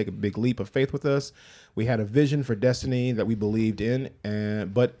willing to take a big leap of faith with us. We had a vision for Destiny that we believed in,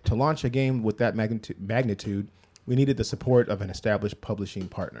 but to launch a game with that magnitude, we needed the support of an established publishing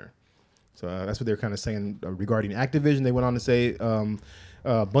partner. So that's what they're kind of saying regarding Activision. They went on to say,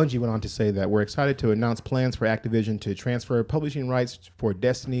 Bungie went on to say that we're excited to announce plans for Activision to transfer publishing rights for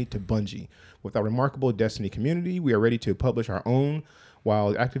Destiny to Bungie. With our remarkable Destiny community, we are ready to publish our own,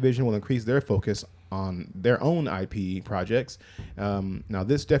 while Activision will increase their focus on their own IP projects. Now,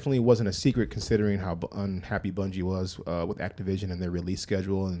 this definitely wasn't a secret considering how unhappy Bungie was with Activision and their release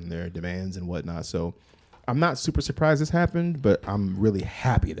schedule and their demands and whatnot. So I'm not super surprised this happened, but I'm really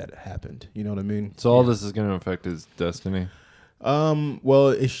happy that it happened. You know what I mean? So all this is going to affect his Destiny. Well,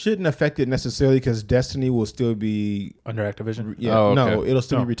 it shouldn't affect it necessarily because Destiny will still be. Under Activision? Yeah, Oh, okay. no, it'll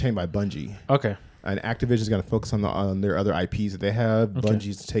still No. be retained by Bungie. Okay. And Activision's going to focus on their other IPs that they have. Okay.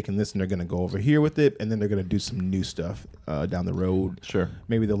 Bungie's taking this and they're going to go over here with it, and then they're going to do some new stuff down the road. Sure.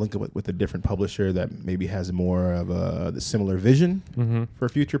 Maybe they'll link it with a different publisher that maybe has more of the similar vision for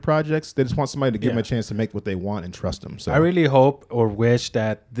future projects. They just want somebody to give them a Yeah. chance to make what they want and trust them. So I really hope or wish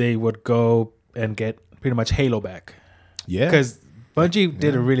that they would go and get pretty much Halo back. yeah, Because Bungie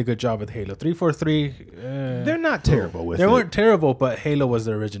did a really good job with Halo. 343. they're not terrible with They it. weren't terrible, but Halo was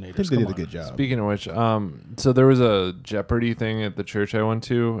the originator. I think they did a good job. Speaking of which, so there was a Jeopardy thing at the church I went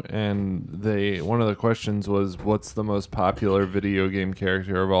to, and one of the questions was, "What's the most popular video game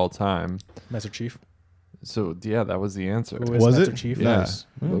character of all time?" Master Chief. So yeah, that was the answer. Who is Was Master it? Chief? Yeah, Nice.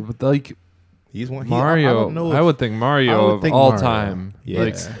 but like He's one. Mario, know I if- would think I Mario would of think all Mario. time. Yeah.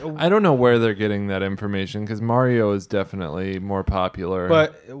 Like, I don't know where they're getting that information because Mario is definitely more popular.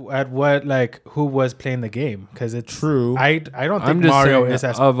 But at what, like, who was playing the game? Because it's True. I don't think I'm just Mario saying is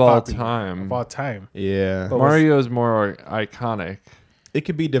as of all popular time. Of all time. Yeah. But Mario is more iconic. It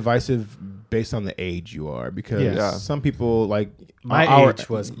could be divisive based on the age you are because Yeah. some people like My our- age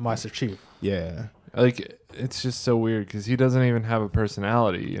was Master Chief. Yeah. Like it's just so weird because he doesn't even have a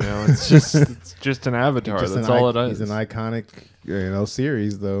personality. You know, it's just an avatar. Just That's an all ic- it is. He's an iconic,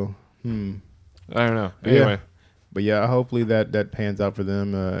 series though. I don't know. Yeah. Anyway, But yeah, hopefully that pans out for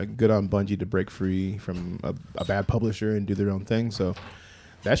them. Good on Bungie to break free from a bad publisher and do their own thing. So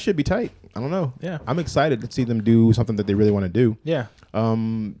that should be tight. I don't know. Yeah. I'm excited to see them do something that they really want to do. Yeah.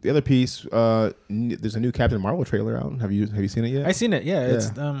 The other piece, there's a new Captain Marvel trailer out. Have you seen it yet? I seen it. Yeah. Yeah.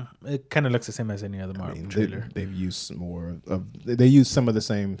 It's it kind of looks the same as any other I Marvel mean, trailer. they've used they used some of the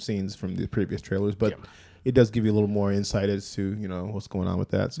same scenes from the previous trailers, but Yeah. it does give you a little more insight as to what's going on with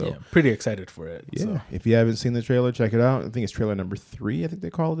that. So yeah, pretty excited for it. yeah, So. if you haven't seen the trailer, check it out. I think it's trailer number 3. I think they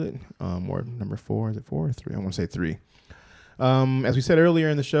called it, or number 4. Is it 4 or 3? I want to say 3. As we said earlier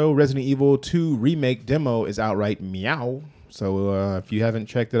in the show, Resident Evil 2 remake demo is out right meow. So if you haven't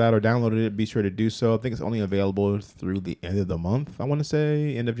checked it out or downloaded it, be sure to do so. I think it's only available through the end of the month. I want to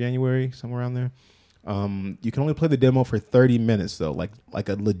say end of January, somewhere around there. You can only play the demo for 30 minutes though, like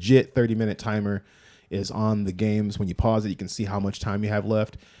a legit 30-minute timer is on the games. When you pause it, you can see how much time you have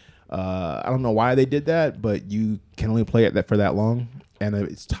left. I don't know why they did that, but you can only play it for that long, and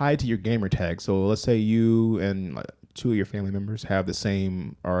it's tied to your gamer tag. So let's say you and 2 of your family members have the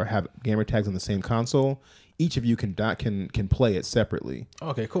same or have gamer tags on the same console. Each of you can play it separately.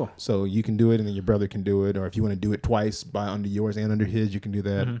 Okay, cool. So you can do it, and then your brother can do it, or if you want to do it twice, by under yours and under his, you can do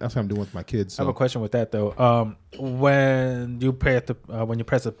that. That's what I'm doing with my kids. I have a So question with that though. When you press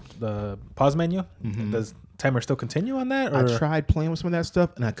the pause menu, does timer still continue on that? Or? I tried playing with some of that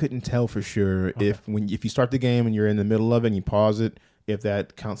stuff, and I couldn't tell for sure if you start the game and you're in the middle of it and you pause it, if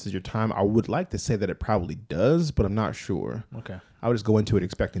that counts as your time. I would like to say that it probably does, but I'm not sure. Okay. I would just go into it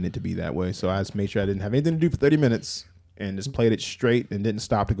expecting it to be that way. So I just made sure I didn't have anything to do for 30 minutes and just played it straight and didn't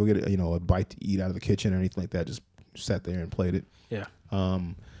stop to go get a bite to eat out of the kitchen or anything like that. Just sat there and played it. Yeah.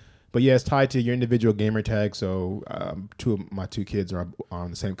 But yeah, it's tied to your individual gamer tag. So my two kids are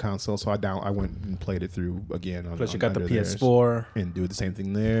on the same console. So I went and played it through again. Plus, you got the under theirs PS4 and do the same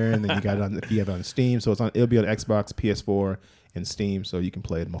thing there. And then you got it on if you have it on Steam. So it'll be on Xbox, PS4, and Steam. So you can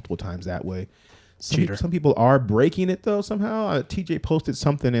play it multiple times that way. Some people are breaking it though somehow. TJ posted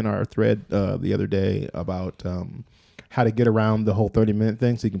something in our thread the other day about how to get around the whole 30-minute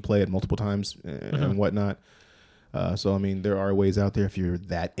thing, so you can play it multiple times and whatnot. So I mean, there are ways out there if you're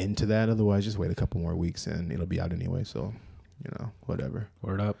that into that. Otherwise, just wait a couple more weeks and it'll be out anyway. So, whatever.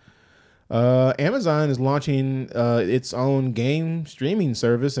 Word up. Amazon is launching its own game streaming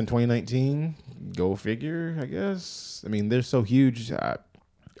service in 2019. Go figure, I guess. I mean, they're so huge.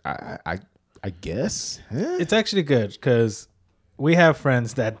 I guess It's actually good because we have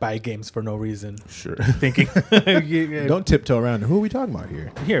friends that buy games for no reason. Sure. Thinking, Don't tiptoe around. Who are we talking about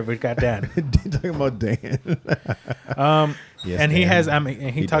here? Here we got Dan. Talking about Dan. Yes, and he Dan.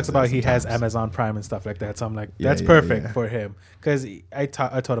 has, he talks does about that he has sometimes. Amazon Prime and stuff like that. So I'm like, Yeah, that's yeah, perfect yeah. for him because I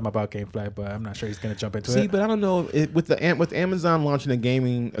told him about GameFly, but I'm not sure he's gonna jump into See, it. but I don't know with Amazon launching a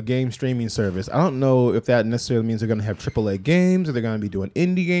game streaming service. I don't know if that necessarily means they're going to have AAA games or they're going to be doing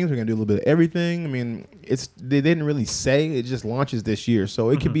indie games. They're going to do a little bit of everything. I mean, they didn't really say. It just launches this year,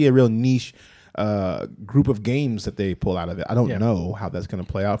 so it could be a real niche group of games that they pull out of it. I don't know how that's going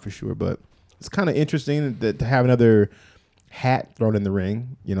to play out for sure, but it's kind of interesting to have another hat thrown in the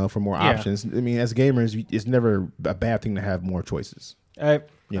ring, for more options. I mean, as gamers, it's never a bad thing to have more choices.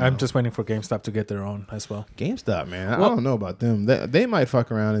 I'm just waiting for GameStop to get their own as well. GameStop, man, I don't know about them. They might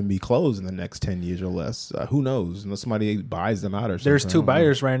fuck around and be closed in the next 10 years or less. Who knows? Unless somebody buys them out or something. There's two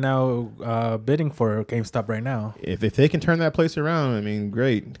buyers right now bidding for GameStop right now. If they can turn that place around, I mean,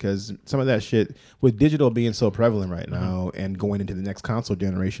 great. Because some of that shit, with digital being so prevalent right now and going into the next console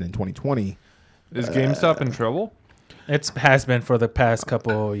generation in 2020. Is GameStop in trouble? It has been for the past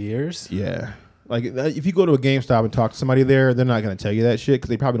couple years. Yeah. Like, if you go to a GameStop and talk to somebody there, they're not going to tell you that shit because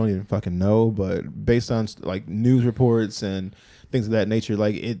they probably don't even fucking know. But based on, like, news reports and things of that nature,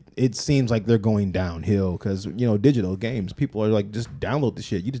 like, it seems like they're going downhill because, digital games, people are like, just download the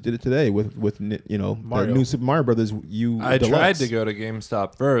shit. You just did it today with Mario. the new Super Mario Brothers I Deluxe. tried to go to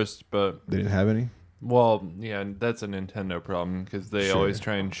GameStop first, but They didn't have any? well, yeah, that's a Nintendo problem because they Sure. always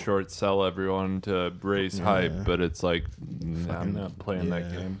try and short sell everyone to raise hype, but it's like, I'm not playing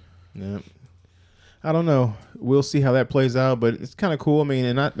that game. Yeah. I don't know. We'll see how that plays out, but it's kind of cool. I mean,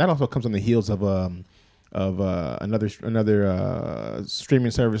 and that also comes on the heels of another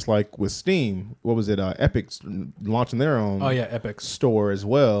streaming service like with Steam. What was it? Epic launching their own Epic. store as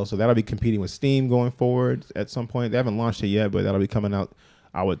well. So that'll be competing with Steam going forward at some point. They haven't launched it yet, but that'll be coming out,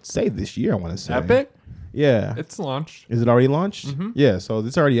 I would say, this year, I want to say. Epic? Yeah. It's launched. Is it already launched? Yeah, so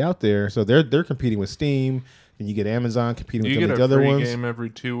it's already out there. So they're competing with Steam, and you get Amazon competing You with get the a other free ones. game every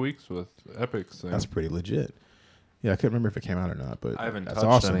 2 weeks with Epic's thing. That's pretty legit. Yeah, I couldn't remember if it came out or not, but I haven't that's touched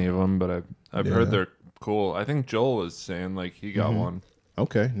awesome. any of them, but I've Yeah. heard they're cool. I think Joel was saying like he got one.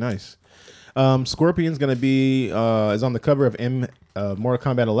 Okay, nice. Scorpion's gonna be is on the cover of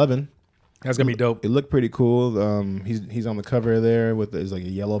Mortal Kombat 11. That's gonna be dope. It looked pretty cool. He's on the cover there with his like a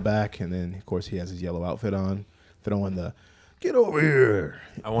yellow back, and then of course he has his yellow outfit on. Throwing the "Get over here."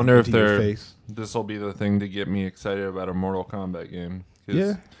 I wonder if into your they're face. this will be the thing to get me excited about a Mortal Kombat game. 'Cause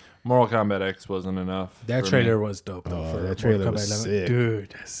Yeah. Mortal Kombat X wasn't enough. That for trailer me. was dope though. Oh, for that Mortal trailer Kombat was 11. sick. Dude,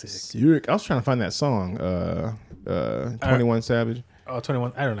 that's sick. Sick. I was trying to find that song, 21 Savage. Oh,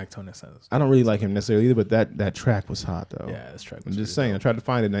 21. I don't like Tony Sanders. I don't really like him necessarily either, but that track was hot though. Yeah, this track I'm was just pretty saying. I tried to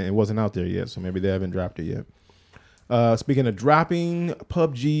find it and it wasn't out there yet, so maybe they haven't dropped it yet. Speaking of dropping,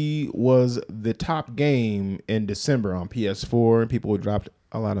 PUBG was the top game in December on PS4, and people dropped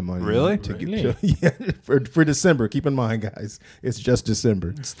a lot of money. Really? Yeah, for December. Keep in mind, guys, it's just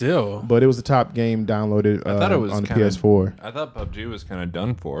December. dope. Still. But it was the top game downloaded I thought it was on the kinda- PS4. I thought PUBG was kind of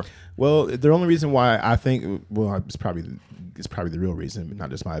done for. Well, the only reason why I think, it's probably the real reason,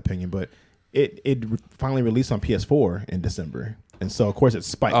 not just my opinion, but it finally released on PS4 in December, and so of course it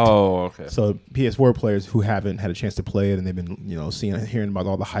spiked. Oh, okay. So PS4 players who haven't had a chance to play it, and they've been hearing about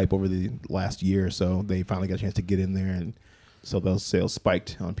all the hype over the last year or so, they finally got a chance to get in there, and so those sales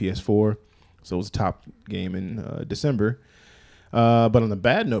spiked on PS4. So it was a top game in December. But on the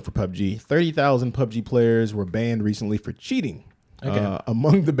bad note for PUBG, 30,000 PUBG players were banned recently for cheating. Okay.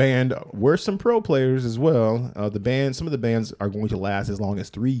 Among the banned were some pro players as well. Some of the bans are going to last as long as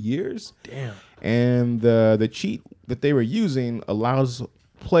 3 years. Damn. And the cheat that they were using allows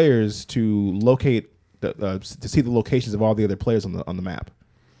players to locate to see the locations of all the other players on the map.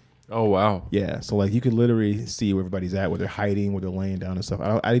 Oh wow. Yeah, so like you could literally see where everybody's at, where they're hiding, where they're laying down and stuff.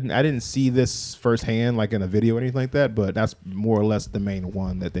 I didn't see this firsthand, like in a video or anything like that, but that's more or less the main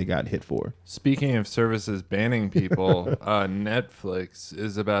one that they got hit for. Speaking of services banning people, Netflix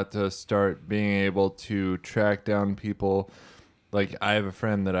is about to start being able to track down people. Like, I have a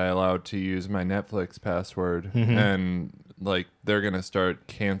friend that I allowed to use my Netflix password, and like they're gonna start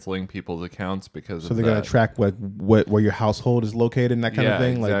canceling people's accounts because So of they're that. gonna track what where your household is located and that kind of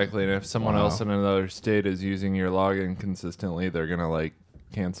thing. Exactly. And if someone Wow. else in another state is using your login consistently, they're gonna like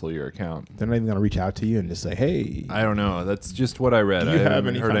cancel your account. Like they're not even gonna reach out to you and just say, "Hey, I don't know. That's just what I read. Do I you have haven't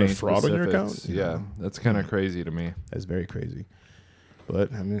any heard kind of any fraud on your specifics. account? Yeah, No. that's kind of crazy to me. that's very crazy."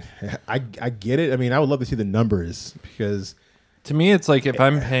 But I mean, I get it. I mean, I would love to see the numbers because To me, it's like if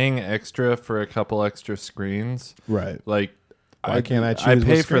I'm paying extra for a couple extra screens, right. like Why can't I choose I what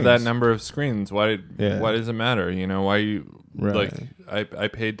pay for that screens? number of screens. Why Yeah. does it matter? You know, why you Right. like I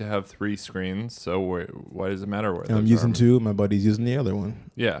paid to have 3 screens, so why does it matter where And I'm those using are? 2. My buddy's using the other one.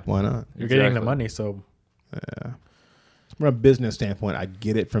 Yeah. Why not? You're getting the Exactly. money, so Yeah. From a business standpoint, I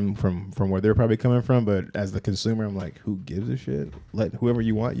get it from where they're probably coming from, but as the consumer, I'm like, who gives a shit? Let whoever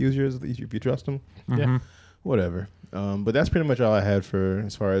you want use yours if you trust them. yeah. Whatever. But that's pretty much all I had for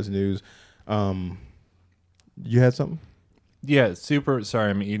as far as news. You had something? Yeah,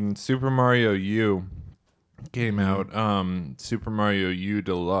 I'm eating Super Mario U came Mm-hmm. out, Super Mario U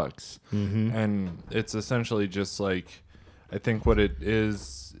Deluxe. Mm-hmm. And it's essentially just like, I think what it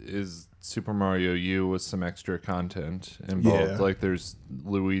is Super Mario U with some extra content involved. Yeah. Like there's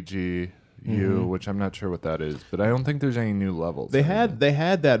Luigi U, which I'm not sure what that is, but I don't think there's any new levels. They in had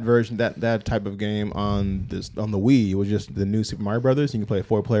it. that version that type of game on the Wii. It was just the new Super Mario Brothers. You can play a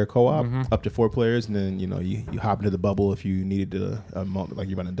 4-player co-op, up to 4 players, and then you hop into the bubble if you needed to like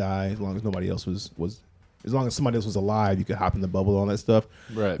you're gonna die. As long as nobody else was as long as somebody else was alive, you could hop in the bubble, all that stuff.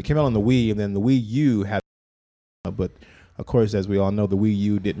 Right. It came out on the Wii, and then the Wii U had, but of course, as we all know, the Wii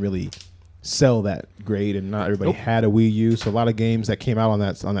U didn't really sell that great, and not everybody had a Wii U. So a lot of games that came out on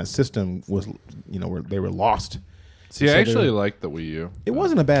that system was, they were lost. See, So I actually they- liked the Wii U. It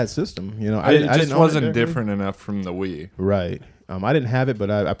wasn't a bad system, It I just didn't own it wasn't definitely. different enough from the Wii. Right. I didn't have it,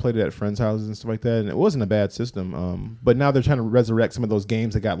 but I played it at friends' houses and stuff like that, and it wasn't a bad system. But now they're trying to resurrect some of those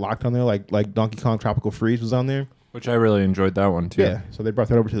games that got locked on there, like Donkey Kong Tropical Freeze was on there. Which I really enjoyed that one too. Yeah. So they brought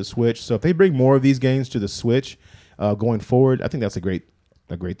that over to the Switch. So if they bring more of these games to the Switch going forward, I think that's a great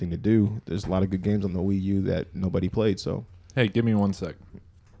thing to do. There's a lot of good games on the Wii U that nobody played. So Hey, give me 1 sec.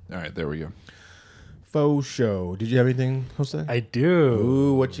 All right, there we go. faux show. Did you have anything, Jose? I do.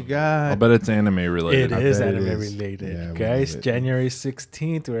 Ooh, what you got? I'll bet it's anime related. It is bet it anime is. related, Yeah, we guys. love it. January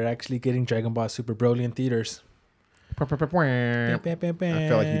 16th, we're actually getting Dragon Ball Super Broly in theaters. I felt like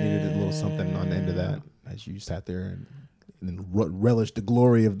you needed a little something on the end of that as you sat there and relished the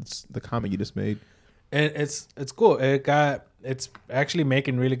glory of the comment you just made. And it's cool. It's actually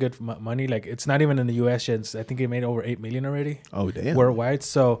making really good money. Like, it's not even in the US yet. I think it made over 8 million already Oh, damn. worldwide.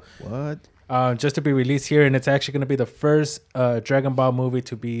 So What? just to be released here, and it's actually going to be the first Dragon Ball movie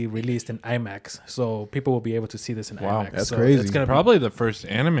to be released in IMAX. So people will be able to see this in Wow, IMAX. that's So crazy. It's gonna Probably the first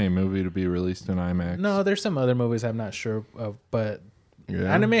anime movie to be released in IMAX. No, there's some other movies I'm not sure of, but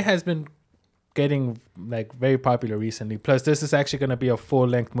Yeah. anime has been getting like very popular recently. Plus, this is actually going to be a full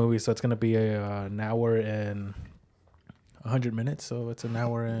length movie, so it's going to be an hour and 100 minutes. So it's an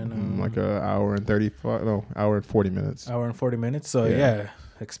hour and Like an hour and 35, no, hour and 40 minutes. hour and 40 minutes. So Yeah. yeah,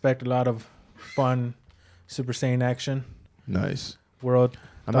 expect a lot of fun Super Saiyan action. Nice. World.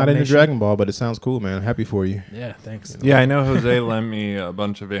 I'm not into domination. Dragon Ball, but it sounds cool, man. I'm happy for you. Yeah, thanks. Yeah, I know Jose lent me a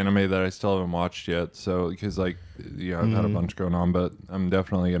bunch of anime that I still haven't watched yet. So, because I've had a bunch going on, but I'm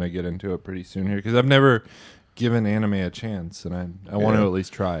definitely gonna get into it pretty soon here because I've never given anime a chance, and I want to Yeah. at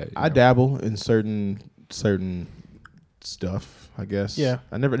least try it. I dabble in certain stuff, I guess. Yeah.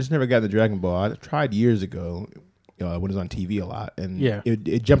 I just never got the Dragon Ball. I tried years ago when it was on TV a lot, and Yeah.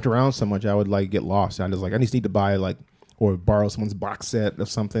 it jumped around so much I would like get lost. I was like, I just need to buy or borrow someone's box set of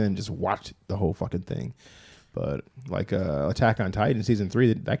something and just watch the whole fucking thing. But like Attack on Titan season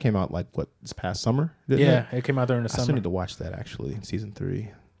 3, that came out this past summer? didn't Yeah, it? it came out during the I still summer. need to watch that actually. Season 3,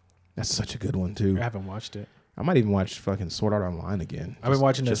 that's such a good one too. I haven't watched it. I might even watch fucking Sword Art Online again. I've been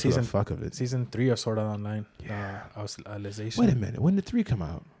watching the just for season- fuck of it. Season 3 of Sword Art Online. Yeah. Alicization. Wait a minute, when did 3 come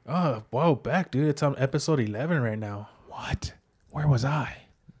out? Oh, whoa, back, dude. It's on episode 11 right now. What? Where was I?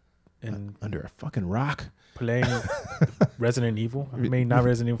 And Under a fucking rock? playing Resident Evil. I mean, not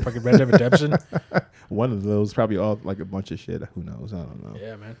Resident Evil, fucking Red Dead Redemption. One of those, probably all like a bunch of shit. Who knows? I don't know.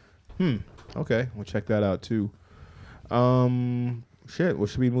 Yeah, man. Okay, we'll check that out too. Shit. Well,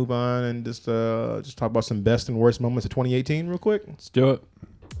 should we move on and just talk about some best and worst moments of 2018 real quick? Let's do it.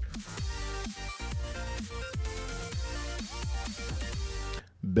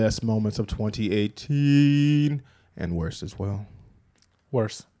 best moments of 2018 and worst as well.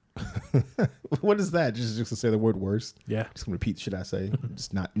 Worse. What is that? Just to say the word worst? Yeah. Just gonna repeat shit I say,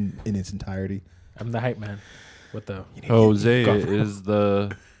 just not in its entirety. I'm the hype man. What the? Jose is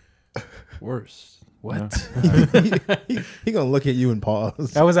the worst. What? He gonna look at you and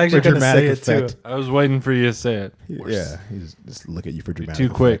pause. I was actually for going to say it dramatic too. I was waiting for you to say it. Yeah, he's just look at you for dramatic Too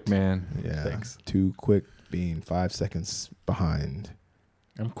quick, effect. man. Yeah, Thanks. Too quick, being 5 seconds behind.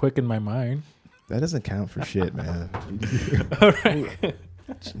 I'm quick in my mind. That doesn't count for shit, man. All right.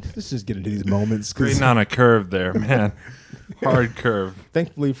 Let's just get into these moments. 'Cause Grading on a curve there, man. Hard curve.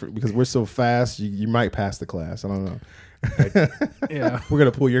 thankfully, because we're so fast, you might pass the class. I don't know. Yeah. We're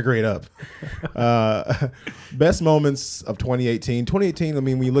gonna pull your grade up. Best moments of 2018. 2018. I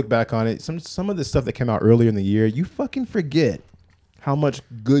mean, when you look back on it, some of the stuff that came out earlier in the year, you fucking forget how much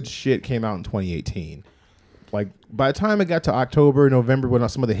good shit came out in 2018. Like by the time it got to October, November, when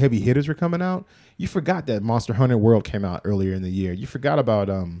some of the heavy hitters were coming out, you forgot that Monster Hunter World came out earlier in the year. You forgot about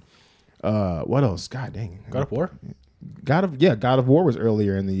what else? God dang, God of War? God of War was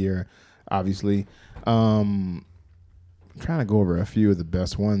earlier in the year, obviously. I'm trying to go over a few of the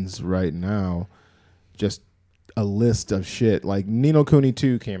best ones right now. Just a list of shit. Like Ni no Kuni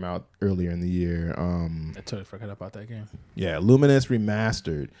 2 came out earlier in the year. I totally forgot about that game. Yeah, Luminous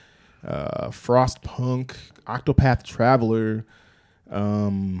Remastered, Frostpunk, Octopath Traveler,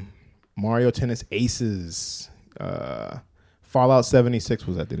 Mario Tennis Aces, Fallout 76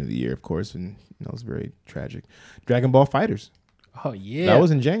 was at the end of the year, of course, and that was very tragic. Dragon Ball Fighters. Oh, yeah. That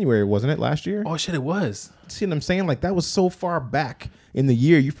was in January, wasn't it, last year? Oh, shit, it was. See what I'm saying? Like, that was so far back in the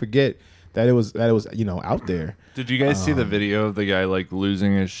year, you forget that it was out there. Did you guys see the video of the guy like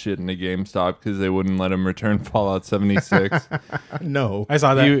losing his shit in a GameStop because they wouldn't let him return Fallout 76? No. I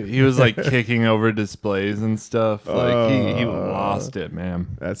saw that. He was like kicking over displays and stuff. Like he lost it,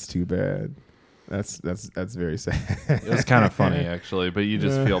 man. That's too bad. That's very sad. It was kind of funny actually, but you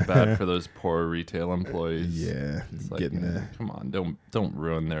just feel bad for those poor retail employees. Yeah, It's like, getting that. come on, don't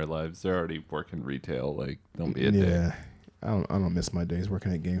ruin their lives. They're already working retail. Like, don't be a dick. Yeah, I don't miss my days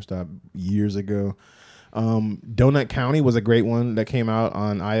working at GameStop years ago. Donut County was a great one that came out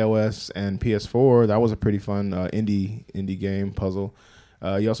on iOS and PS4. That was a pretty fun indie game puzzle.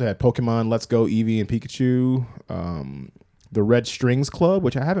 You also had Pokemon Let's Go Eevee and Pikachu. The Red Strings Club,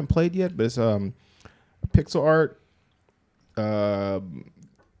 which I haven't played yet, but it's pixel art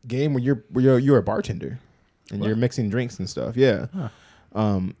game where you're a bartender and you're mixing drinks and stuff. Yeah.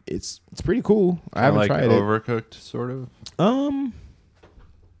 Huh. It's pretty cool. I haven't like tried Overcooked, sort of, it.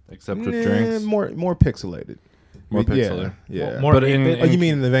 except with drinks. More pixelated. More pixelated. Yeah. More But in- 8-bit? Oh, you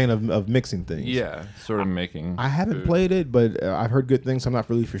mean in the vein of mixing things? Yeah, sort of making. I haven't food. played it, but I've heard good things. So I'm not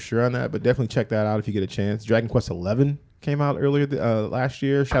really for sure on that, but definitely check that out if you get a chance. Dragon Quest XI came out earlier last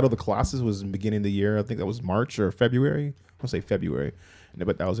year. Shadow of the Colossus was in the beginning of the year. I think that was March or February. I want to say February,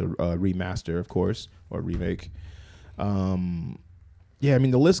 but that was a remaster, of course, or remake. Yeah, I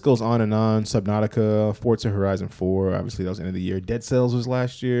mean the list goes on and on. Subnautica, Forza Horizon 4, obviously that was the end of the year. Dead Cells was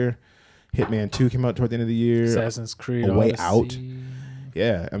last year. Hitman 2 came out toward the end of the year. Assassin's Creed. A Way Odyssey. Out.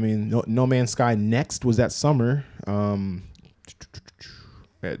 Yeah, I mean, No Man's Sky Next was that summer.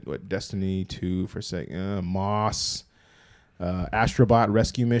 Had Destiny 2 for a second. Moss. Astrobot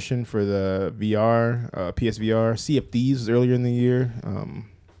Rescue Mission for the VR, PSVR. Sea of Thieves was earlier in the year.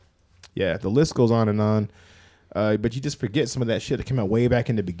 Yeah, the list goes on and on. But you just forget some of that shit that came out way back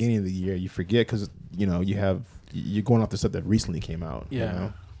in the beginning of the year. You forget because, you're going off the stuff that recently came out. Yeah. You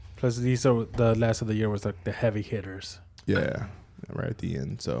know? Plus, these are the last of the year was like the heavy hitters. Yeah, right at the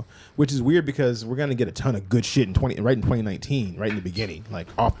end. So, which is weird because we're gonna get a ton of good shit in 2019, right in the beginning, like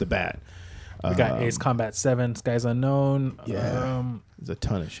off the bat. We got Ace Combat 7, Skies Unknown. Yeah, there's a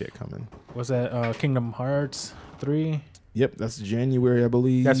ton of shit coming. Was that Kingdom Hearts 3? Yep, that's January, I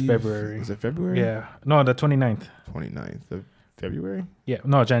believe. That's February. Is it February? Yeah. No, the 29th. 29th of February. Yeah.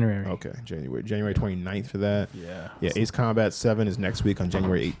 No, January. Okay, January 29th for that. Yeah. Yeah, Ace Combat 7 is next week on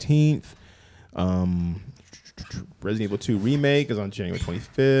January 18th. Resident Evil 2 Remake is on January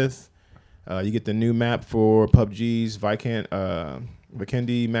 25th. You get the new map for PUBG's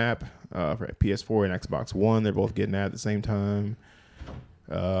Vikendi map for PS4 and Xbox One. They're both getting that at the same time.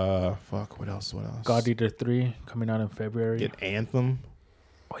 What else? God Eater 3 coming out in February. Get Anthem.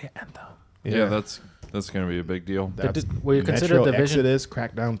 Oh, yeah, Anthem. Yeah, that's gonna be a big deal. Will you consider Metro Division? Exodus,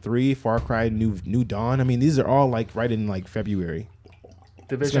 Crackdown 3, Far Cry New Dawn. I mean, these are all like right in like February.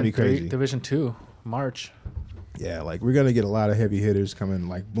 Division be 3, crazy. Division 2, March. Yeah, like we're gonna get a lot of heavy hitters coming,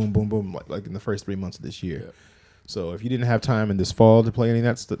 like boom, boom, boom, like in the first 3 months of this year. Yeah. So if you didn't have time in this fall to play any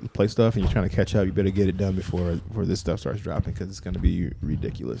of that play stuff, and you're trying to catch up, you better get it done before this stuff starts dropping, because it's going to be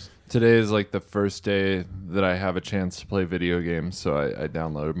ridiculous. Today is like the first day that I have a chance to play video games, so I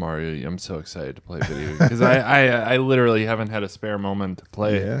downloaded Mario. I'm so excited to play video games because I literally haven't had a spare moment to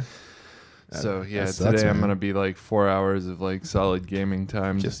play. Yeah. So yeah, that sucks, today I'm man. gonna be like 4 hours of like solid gaming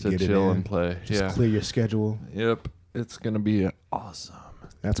time just to get it chill in. and play. Just yeah. clear your schedule. Yep. It's gonna be awesome.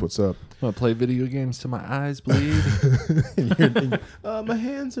 That's what's up. I'm gonna play video games till my eyes bleed. My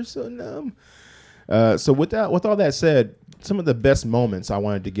hands are so numb. So with all that said, some of the best moments I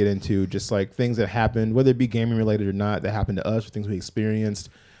wanted to get into, just like things that happened, whether it be gaming related or not, that happened to us, or things we experienced,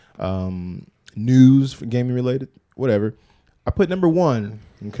 news for gaming related, whatever. I put number 1,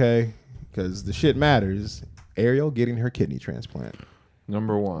 okay, because the shit matters. Ariel getting her kidney transplant.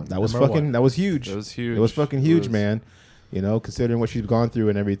 Number 1. That was Number fucking. one. That was huge. That was huge. It was fucking huge, man. You know, considering what she's gone through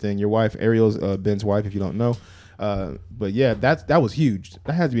and everything. Your wife, Ariel's Ben's wife, if you don't know. But yeah, that was huge.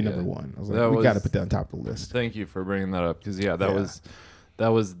 That had to be number 1. I was like, we got to put that on top of the list. Thank you for bringing that up because that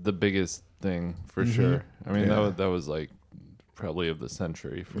was the biggest thing for Mm-hmm. sure. I mean, Yeah. that was like probably of the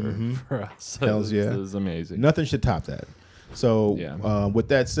century for us. Hells yeah. It was amazing. Nothing should top that. So Yeah. with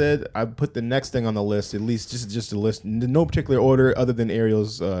that said, I put the next thing on the list, at least just a list, in no particular order other than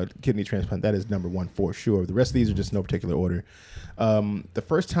Ariel's kidney transplant. That is number 1 for sure. The rest of these are just no particular order. The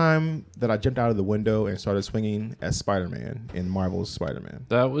first time that I jumped out of the window and started swinging as Spider-Man in Marvel's Spider-Man.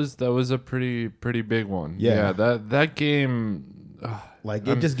 That was a pretty big one. Yeah. That game. Like,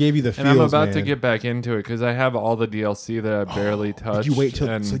 it just gave you the feels, And I'm about to man. get back into it because I have all the DLC that I barely touched. Did you wait till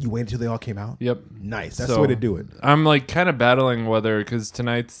and so you waited till they all came out? Yep. Nice. That's So, the way to do it. I'm like kind of battling whether, because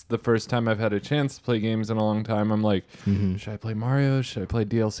tonight's the first time I've had a chance to play games in a long time. I'm like, should I play Mario? Should I play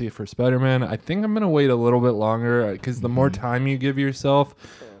DLC for Spider-Man? I think I'm going to wait a little bit longer because the more time you give yourself,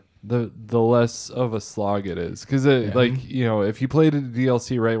 the less of a slog it is. Because like, you know, if you played the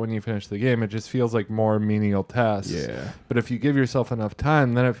DLC right when you finish the game, it just feels like more menial tasks. Yeah. But if you give yourself enough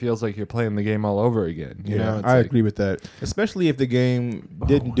time, then it feels like you're playing the game all over again. You know, it's I like- agree with that. Especially if the game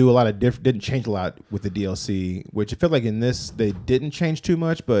didn't do a lot of didn't change a lot with the DLC, which I feel like in this they didn't change too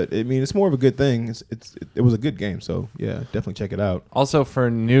much. But I mean, it's more of a good thing. It was a good game, so yeah, definitely check it out. Also for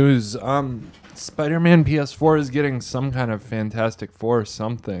news, Spider-Man PS4 is getting some kind of Fantastic Four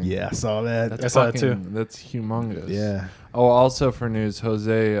something. Yeah, I saw that. I saw that too. That's humongous. Yeah. Oh, also for news,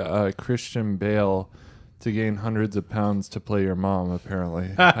 Jose, Christian Bale to gain hundreds of pounds to play your mom. Apparently,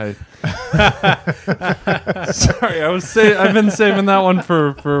 sorry, I've been saving that one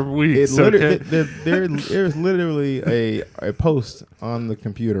for weeks. Okay? There's literally a post on the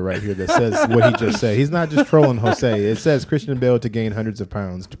computer right here that says what he just said. He's not just trolling Jose. It says Christian Bale to gain hundreds of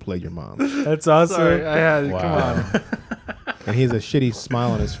pounds to play your mom. That's awesome. Sorry, I had. Wow. Come on. And he's a shitty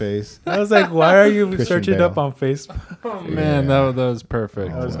smile on his face. I was like, why are you Christian searching Bale. up on Facebook? Oh man, that was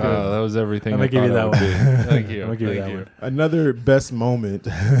perfect. That was Wow, good. that was everything. I'm I gonna give you thought that it one. would be. Thank you. I'm gonna give you Thank that you. one. Another best moment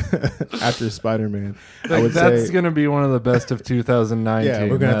after Spider-Man, I Like, would that's say. gonna be one of the best of 2019. Yeah,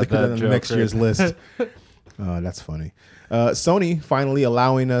 we're gonna have to put that that on joke next right year's list. That's funny. Sony finally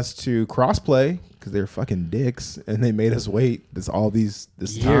allowing us to crossplay because they're fucking dicks and they made us wait this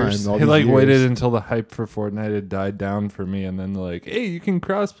Years. time. All He these like years. waited until the hype for Fortnite had died down for me, and then like, hey, you can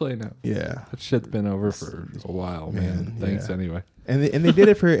crossplay now. Yeah, That shit's been over for a while, man. Man, Thanks yeah. anyway. and they did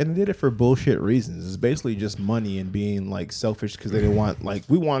it for bullshit reasons. It's basically just money and being like selfish because they didn't want like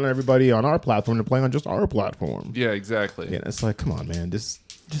we want everybody on our platform to play on just our platform. Yeah, exactly. Yeah, it's like, come on, man, just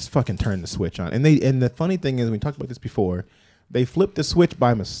fucking turn the switch on. And the funny thing is, we talked about this before, they flipped the switch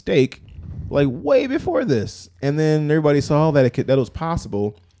by mistake, like way before this, and then everybody saw that that was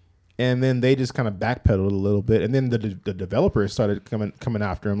possible, and then they just kind of backpedaled a little bit, and then the developers started coming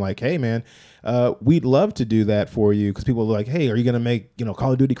after him, like, hey, man, we'd love to do that for you, because people were like, hey, are you gonna make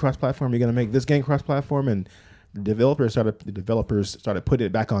Call of Duty cross-platform? Are you gonna make this game cross-platform? And the developers started putting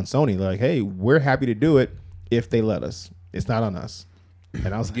it back on Sony, like, hey, we're happy to do it if they let us. It's not on us.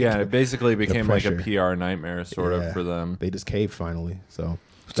 And I was like, Yeah, it basically became like a pressure. PR nightmare sort Yeah. of for them. They just caved finally. So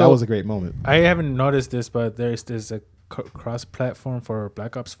that So- was a great moment. I haven't noticed this, but there's a cross-platform for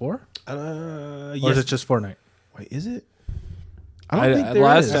Black Ops 4, or is it just Fortnite? Wait, is it? I don't think there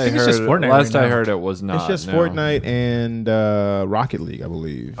last is. I think it's heard, just Fortnite last right I now. heard it was not. It's just no. Fortnite and Rocket League, I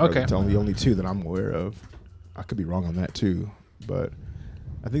believe. Okay. It's the only two that I'm aware of. I could be wrong on that too, but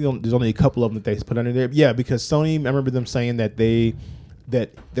I think there's only a couple of them that they put under there. Yeah, because Sony, I remember them saying that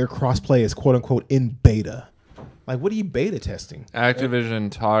their crossplay is quote unquote in beta. Like, what are you beta testing?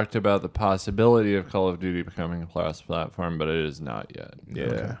 Activision talked about the possibility of Call of Duty becoming a cross-platform, but it is not yet.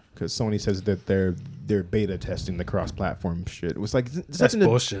 Yeah, because Sony says that they're beta testing the cross-platform shit. It was like That's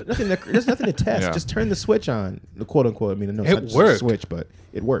bullshit. There's nothing to test. Yeah. Just turn the Switch on, the quote unquote. I mean, no, It it's not just a worked. Switch, but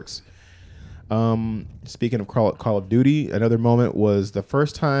it works. Speaking of Call of Duty, another moment was the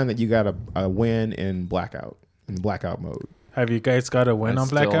first time that you got a win in Blackout mode. Have you guys got a win I on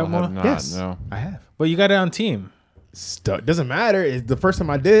still Blackout have mode? not, Yes, no. I have. Well, you got it on team. Doesn't matter. The first time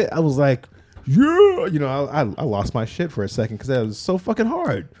I did, I was like, yeah, I lost my shit for a second because that was so fucking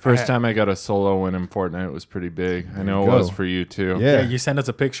hard. First time I got a solo win in Fortnite was pretty big. I know it you go. was for you too. Yeah, You sent us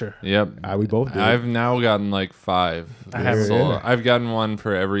a picture. Yep. we both did. I've now gotten like 5. I haven't. solo. Yeah. I've gotten one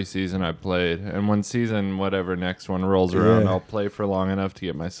for every season I've played, and when season whatever next one rolls around, Yeah. I'll play for long enough to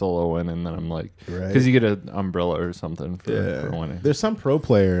get my solo win, and then I'm like, Right. because you get an umbrella or something for winning. There's some pro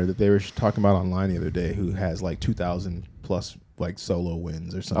player that they were talking about online the other day who has like 2,000 plus like solo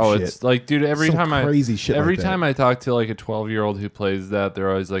wins or some Oh, shit. it's like, dude, every Some time crazy shit every like that. time I talk to like a 12-year-old who plays that,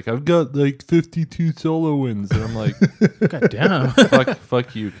 they're always like, I've got like 52 solo wins, and I'm like, God damn.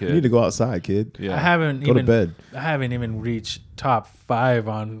 fuck you, you kid. need to go outside, kid. Yeah. I haven't Go to bed. I haven't even reached top 5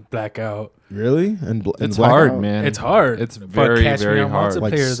 on Blackout. Really? And It's hard, Blackout? man. It's hard. It's But very, catch me very on hard. multiplayer.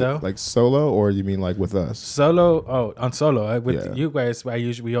 Like, Player, though. like solo, or you mean like with us? Solo, on solo. With Yeah. you guys, we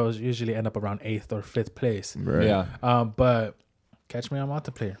usually end up around 8th or 5th place. Right. Yeah. But catch me on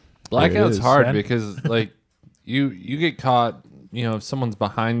multiplayer. Blackout's is. hard Man. because like you get caught, if someone's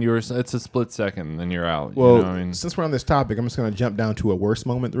behind you, or it's a split second, then you're out. Well, you know what I mean? since we're on this topic, I'm just going to jump down to a worst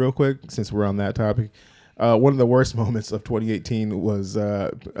moment real quick. Since we're on that topic, one of the worst moments of 2018 was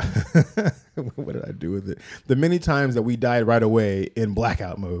what did I do with it? The many times that we died right away in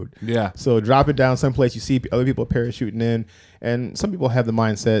blackout mode. Yeah. So drop it down someplace, you see other people parachuting in, and some people have the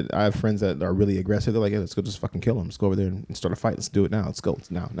mindset. I have friends that are really aggressive. They're like, "Yeah, let's go, just fucking kill them. Let's go over there and start a fight. Let's do it now. Let's go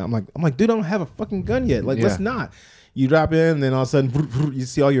now." Now I'm like, dude, I don't have a fucking gun yet. Like, Yeah. let's not. You drop in, and then all of a sudden, you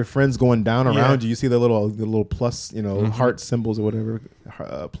see all your friends going down around you. You see the little plus, heart symbols or whatever,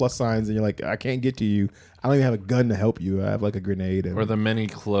 plus signs, and you're like, I can't get to you. I don't even have a gun to help you. I have like a grenade. And Or the many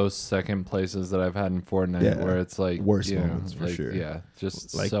close second places that I've had in Fortnite, Yeah. where it's like Worst moments, for sure. Yeah,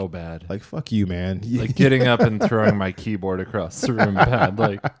 just Like- so bad. like, fuck you, man. Like getting up and throwing my keyboard across the room, bad.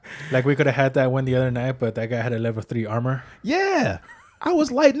 Like, Like we could have had that one the other night, but that guy had a level 3 armor. Yeah. I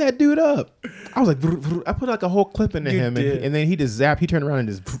was lighting that dude up. I was like, I put like a whole clip into You him, did. and then he just zapped. He turned around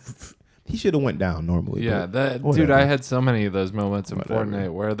and just, he should have went down normally. yeah, but that dude. whatever. I had so many of those moments in Whatever.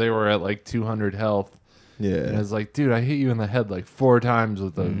 Fortnite where they were at like 200 health, and I Yeah, was like, dude, I hit you in the head like 4 times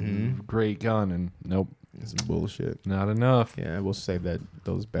with a Mm-hmm. great gun, and nope, it's bullshit. not enough. Yeah, we'll save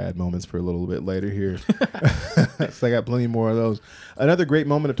those bad moments for a little bit later here. So I got plenty more of those. Another great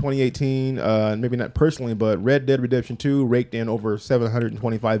moment of 2018, maybe not personally, but Red Dead Redemption 2 raked in over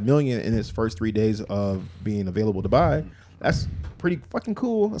 $725 million in its first 3 days of being available to buy. That's pretty fucking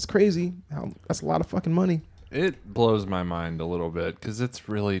cool. That's crazy. That's a lot of fucking money. It blows my mind a little bit because it's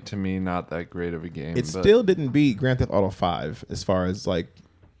really, to me, not that great of a game. It but still didn't beat Grand Theft Auto 5 as far as like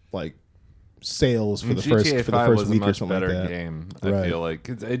sales for the GTA first 5 week was a or much something better like that. game. Right. I feel like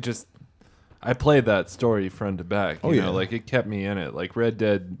it just. I played that story front to back. Oh, You yeah. know, like it kept me in it. Like Red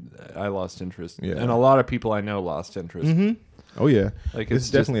Dead, I lost interest, Yeah. and a lot of people I know lost interest. Mm-hmm. Oh yeah, Like it's it's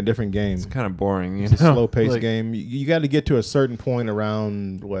definitely a different game. It's kind of boring. You It's a know? slow paced Like, game. You got to get to a certain point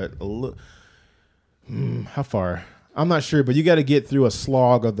around how far? I'm not sure, but you got to get through a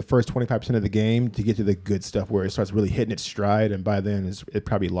slog of the first 25% of the game to get to the good stuff where it starts really hitting its stride. And by then, it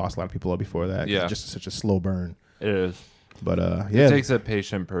probably lost a lot of people before that. 'cause Yeah. it's just such a slow burn. It is. But It yeah, takes a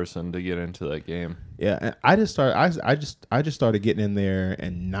patient person to get into that game. yeah. And I just started getting in there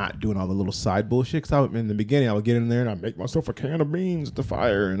and not doing all the little side bullshit. Because in the beginning, I would get in there and I'd make myself a can of beans at the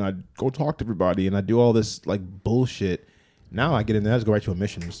fire, and I'd go talk to everybody, and I'd do all this like bullshit. Now I get in there, I just go right to a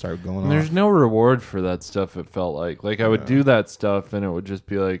mission and start going on. And there's no reward for that stuff. It felt like I would do that stuff, and it would just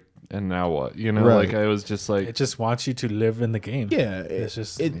be like, and now what? You know, Right. like I was just like, It just wants you to live in the game. Yeah, It's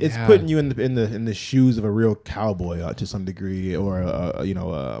just- it's Yeah. putting you in the shoes of a real cowboy to some degree, or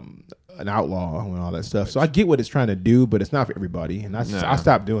an outlaw and all that stuff. So I get what it's trying to do, but it's not for everybody. And I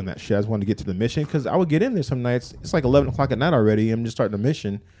stopped doing that shit. I just wanted to get to the mission because I would get in there some nights. It's like 11 o'clock at night already. I'm just starting the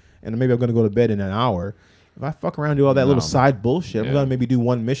mission, and maybe I'm going to go to bed in an hour. If I fuck around and do all that little side bullshit, I'm Yeah. going to maybe do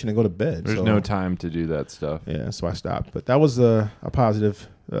one mission and go to bed. there's So, no time to do that stuff. yeah, so I stopped. But that was a positive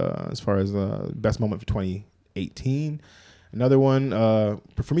as far as best moment for 2018. Another one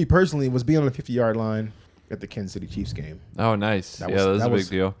for me personally was being on the 50-yard line at the Kansas City Chiefs game. Oh, nice. That was a big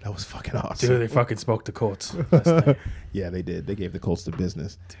deal. That was fucking awesome. Dude, they fucking smoked the Colts last night. Yeah, they did. They gave the Colts the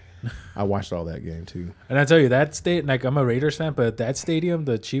business. I watched all that game too. And I tell you, that state, like I'm a Raiders fan, but that stadium,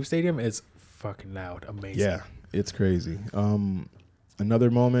 the Chiefs Stadium, is fucking loud, amazing. Yeah, it's crazy.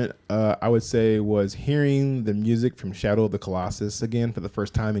 Another moment I would say was hearing the music from Shadow of the Colossus again for the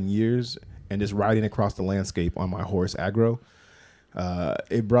first time in years, and just riding across the landscape on my horse Aggro.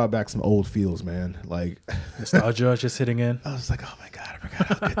 It brought back some old feels, man. Like Nostalgia just hitting in. I was like, oh my god, I forgot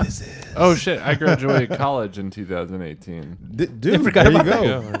how good this is. Oh shit! I graduated college in 2018, Dude, forgot there you about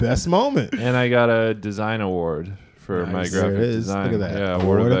go. that. Best moment. and I got a design award for my Nice. There graphic it is. design. Look at that. Yeah,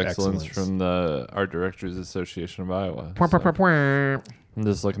 Award award of of excellence Excellence. from the Art Directors Association of Iowa. So, I'm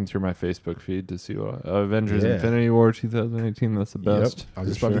just looking through my Facebook feed to see what Avengers Yeah. Infinity War 2018. That's the best. Yep. I was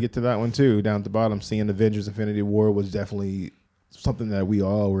just for about to sure. get to that one too. Down at the bottom, seeing Avengers Infinity War was definitely something that we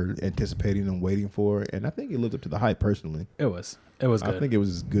all were anticipating and waiting for, and I think it lived up to the hype personally. It was good. I think it was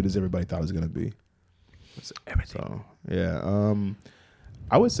as good as everybody thought it was going to be. Everything. So yeah,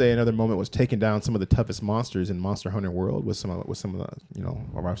 I would say another moment was taking down some of the toughest monsters in Monster Hunter World with some of the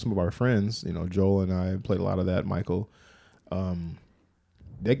some of our friends. You know, Joel and I played a lot of that. Michael,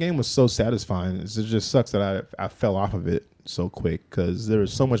 that game was so satisfying. It just sucks that I fell off of it so quick because there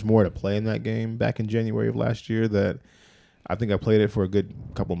was so much more to play in that game back in January of last year that I think I played it for a good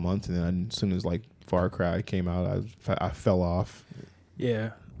couple months, and then as soon as like Far Cry came out, I fell off.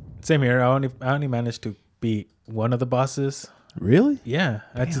 Yeah, same here. I only managed to beat one of the bosses. Really? Yeah,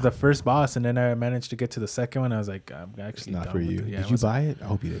 that's the first boss, and then I managed to get to the second one. I was like, I'm It's actually not done for with you. it. Yeah, Did it you was- buy it? I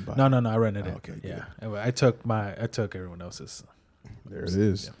hope you didn't buy No, it. I rented it. Okay, Yeah, I took everyone else's. There it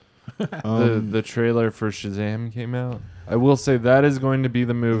is. The trailer for Shazam came out. I will say that is going to be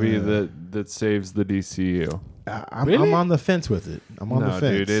the movie that saves the DCU. I'm Really? on the fence with it. I'm on the No,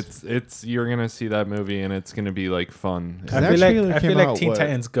 fence. dude, it's you're gonna see that movie and it's gonna be like fun. That I trailer feel came like out, Teen what?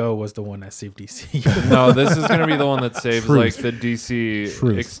 Titans Go was the one that saved DC. No, this is gonna be the one that saves Truth. like the DC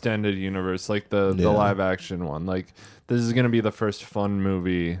Truth. extended universe, like the Yeah. live action one. Like this is gonna be the first fun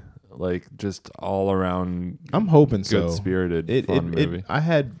movie, like just all around I'm hoping so. good spirited fun movie. I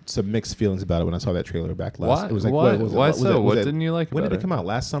had some mixed feelings about it when I saw that trailer back last. Why? It was like, Why? what was it? Why Was so? it- was What it- didn't you like When about did it it? come out?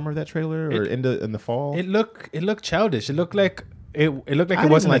 Last summer, that trailer, or in the fall? it looked childish. It looked like it looked like I it didn't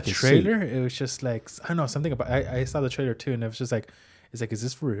wasn't like a the trailer. It was just like, I don't know, something about. I saw the trailer too, and it was just like, it's like, is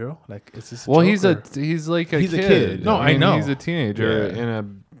this for real? Like, is this? Well, joke he's or- he's like a He's a kid. kid. No, I know. He's a teenager Yeah. in a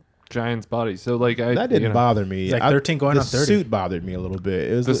giant's body. So like that didn't bother me. He's like 13 going the on 30. suit bothered me a little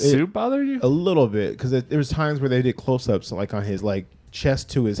bit. It was The suit bothered you? a little bit because there was times where they did close-ups like on his like chest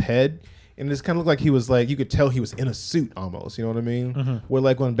to his head, and it just kind of looked like he was like, you could tell he was in a suit almost. You know what I mean? Where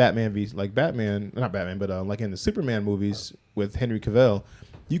like when Batman not Batman, but like in the Superman movies with Henry Cavill,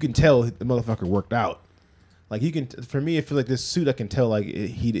 you can tell the motherfucker worked out. Like you can, for me, I feel like this suit, I can tell like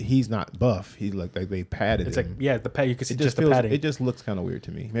he's not buff. He's like they padded. It's like, him. yeah, the pad. You can see It just the feels, padding. it just looks kind of weird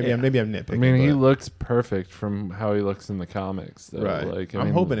to me. Maybe Yeah. I'm nitpicking. I mean, he but- looks perfect from how he looks in the comics. Though. right. Like, I'm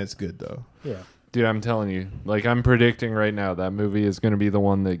mean, hoping it's good though. yeah. Dude, I'm telling you, like I'm predicting right now that movie is going to be the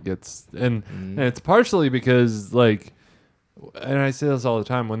one that gets, and it's partially because like, and I say this all the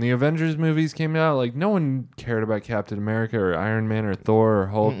time, when the Avengers movies came out, like no one cared about Captain America or Iron Man or Thor or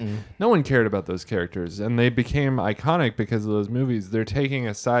Hulk. No one cared about those characters, and they became iconic because of those movies. They're taking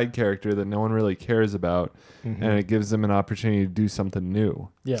a side character that no one really cares about, and it gives them an opportunity to do something new.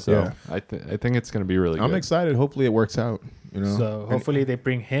 Yeah. So Yeah. I think it's going to be really I'm good. excited. Hopefully it works out. You know. So hopefully they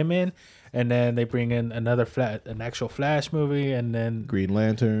bring him in, and then they bring in an actual Flash movie, and then Green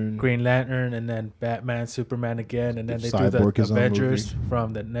Lantern. Green Lantern, and then Batman, Superman again, and then If they do the Cyborg is on Avengers movie.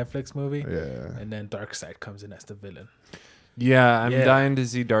 from the Netflix movie, Yeah. and then Darkseid comes in as the villain. Yeah, I'm Yeah. dying to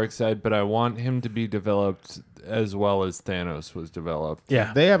see Darkseid, but I want him to be developed as well as Thanos was developed.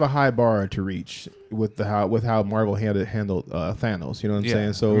 Yeah, They have a high bar to reach with how Marvel handled Thanos. You know what I'm Yeah,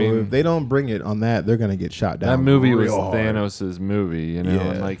 saying? So I mean- if they don't bring it on that, they're gonna get shot down. That movie was real hard. Thanos' movie, you know,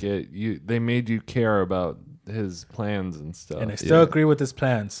 and Yeah. like they made you care about his plans and stuff. and I still Yeah. agree with his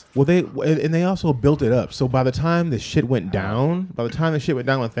plans. Well, they also built it up. So by the time the shit went down, with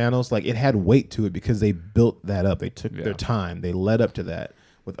Thanos, like it had weight to it because they built that up. They took Yeah. their time. They led up to that.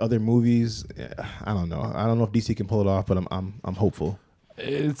 With other movies, I don't know. I don't know if DC can pull it off, but I'm hopeful.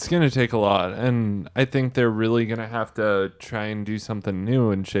 It's going to take a lot, and I think they're really going to have to try and do something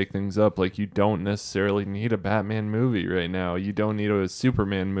new and shake things up. Like, you don't necessarily need a Batman movie right now. You don't need a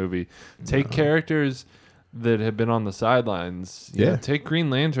Superman movie. Take characters that have been on the sidelines. You know, Yeah. take Green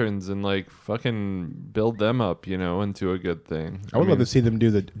Lanterns and, like, fucking build them up, you know, into a good thing. I would mean, love to see them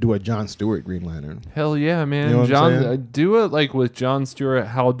do a John Stewart Green Lantern. Hell yeah, man. You know what I'm John, saying? do it, like, with John Stewart,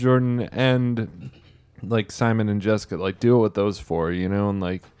 Hal Jordan, and, like, Simon and Jessica. Like, do it with those four, you know, and,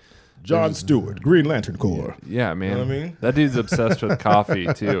 like, John Stewart, Green Lantern Corps. Yeah, man. know what I mean? That dude's obsessed with coffee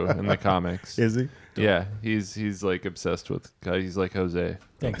too in the comics. Is he? Yeah, he's like obsessed with. He's like Jose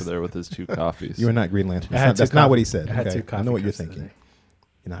Thanks. over there with his 2 coffees. You are not Green Lantern. I had That's two not coffee- what he said. I had okay? two I know what you're coffee cups thinking. today.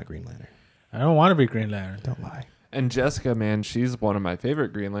 You're not Green Lantern. I don't want to be Green Lantern. Don't lie. And Jessica, man, she's one of my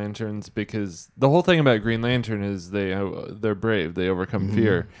favorite Green Lanterns because the whole thing about Green Lantern is they're brave, they overcome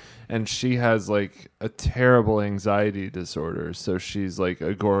fear, and she has like a terrible anxiety disorder. So she's like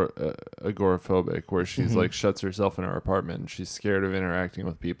agoraphobic, where she's like shuts herself in her apartment. And she's scared of interacting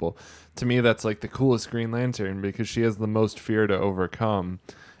with people. To me, that's like the coolest Green Lantern because she has the most fear to overcome.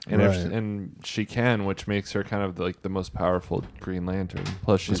 And Right. and she can, which makes her kind of like the most powerful Green Lantern.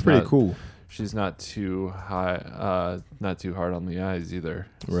 Plus, she's It's pretty not- cool. She's not too not too hard on the eyes either.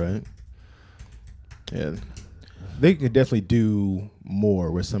 Right. Yeah. They could definitely do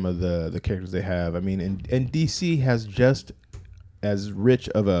more with some of the characters they have. I mean, and DC has just as rich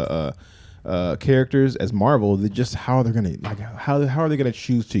of a characters as Marvel. Just how they're gonna how are they gonna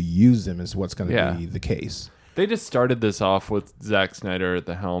choose to use them is what's gonna Yeah. be the case. They just started this off with Zack Snyder at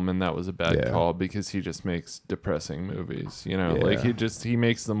the helm, and that was a bad Yeah. call because he just makes depressing movies. You know, Yeah. like he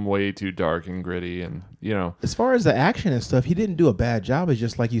makes them way too dark and gritty, and you know, As far as the action and stuff, he didn't do a bad job. It's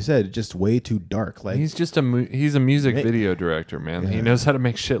just like you said, just way too dark. Like he's just he's a music Right. video director, man. He Yeah. knows how to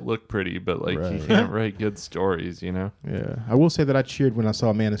make shit look pretty, but like he Right. can't write good stories. You know. yeah, I will say that I cheered when I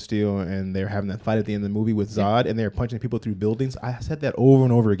saw Man of Steel and they were having that fight at the end of the movie with Zod and they were punching people through buildings. I said that over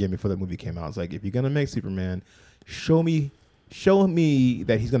and over again before that movie came out. I was like, if you're gonna make Superman, show me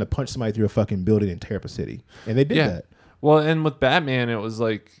that he's gonna punch somebody through a fucking building and tear up a city. And they did that. Well, and with Batman, it was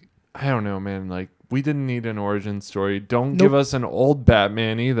like, I don't know, man. Like, we didn't need an origin story. Don't give us an old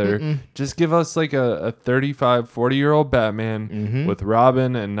Batman either. Just give us like a 35, 40-year-old Batman with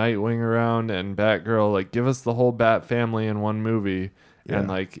Robin and Nightwing around and Batgirl. Like, give us the whole Bat family in one movie. And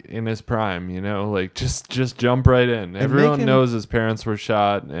Yeah. like in his prime, you know, like just jump right in. Everyone him- knows his parents were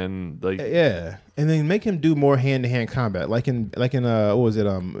shot, and like Yeah, and then make him do more hand-to-hand combat, like in what was it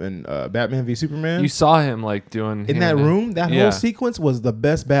in Batman v Superman. you saw him like doing in that room, that Yeah. whole sequence was the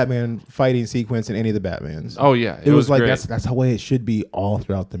best Batman fighting sequence in any of the Batmans. Oh yeah, it was like great. that's the way it should be all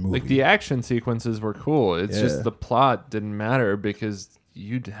throughout the movie. Like the action sequences were cool. It's Yeah. just the plot didn't matter because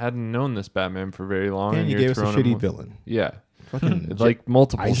you hadn't known this Batman for very long, and you you're gave us a throwing shitty him- villain. Yeah, Fucking like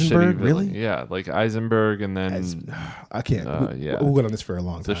multiple Eisenberg, shitty really? villains. Yeah, like Eisenberg, and then I can't. yeah. We'll go on this for a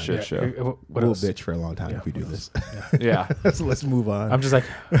long it's a time. shit show. What We'll else? bitch for a long time if we do this. Yeah, So let's move on. I'm just like,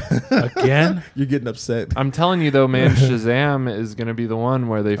 again? You're getting upset. I'm telling you though, man, Shazam is going to be the one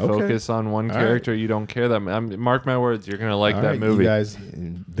where they Okay. focus on one All character. You don't care that. Mark my words, you're going to like All that right, movie. you guys.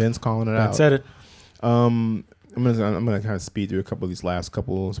 Ben's calling it I out. said it. I'm gonna kind of speed through a couple of these last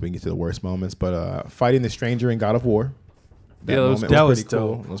couple so we can get to the worst moments. But fighting the stranger in God of War. Yeah, that was moment was pretty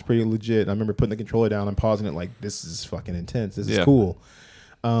cool. dope. It was pretty legit. I remember putting the controller down and pausing it like, this is fucking intense. This is Yeah. cool.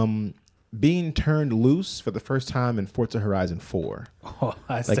 Being turned loose for the first time in Forza Horizon 4. Oh,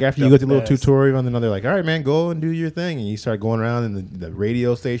 I Like said after you go through the little best. tutorial and then they're like, all right, man, go and do your thing. And you start going around in the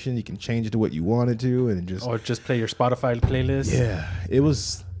radio station. You can change it to what you wanted to and just... Or just play your Spotify playlist. Yeah, it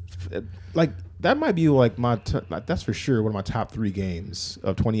was like that might be like like, that's for sure one of my top 3 games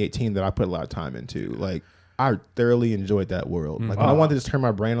of 2018 that I put a lot of time into. Like I thoroughly enjoyed that world. Like when I wanted to just turn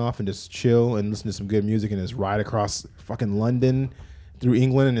my brain off and just chill and listen to some good music and just ride across fucking London through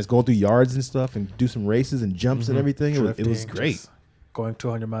England and just go through yards and stuff and do some races and jumps and everything. It was Drifting, great. just going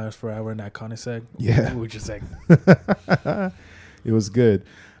 200 miles per hour in that Koenigsegg. Yeah. We just like, It was good.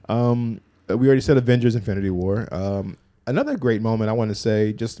 We already said Avengers Infinity War. Another great moment I want to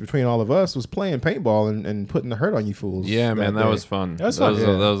say just between all of us was playing paintball and putting the hurt on you fools. Yeah, man, that day. was fun. That was fun. Yeah.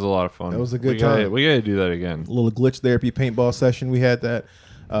 That was a lot of fun. That was a good we gotta- time. We got to do that again. A little glitch therapy paintball session. We had that.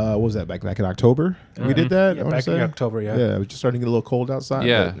 What was that back in October? We did that. yeah, I wanna back in say? October, yeah. Yeah, it was just starting to get a little cold outside.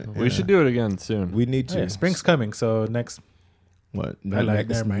 Yeah, but, we should do it again soon. We need Oh, to. yeah, spring's coming, so next. What? I lied,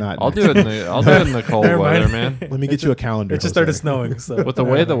 never mind. I'll do it in the cold Never weather, mind. man. Let me get you a calendar. It just Jose. started snowing, so. With the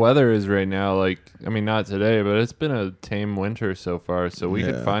way the weather is right now, like, I mean, not today, but it's been a tame winter so far. So we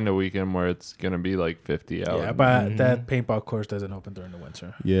could Yeah. find a weekend where it's gonna be like 50 out. Yeah, but that paintball course doesn't open during the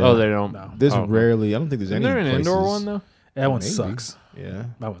winter. Yeah. Oh, they don't. No. There's Oh. rarely. I don't think there's Isn't any. there an indoor places- one though? That one Maybe. sucks. Yeah.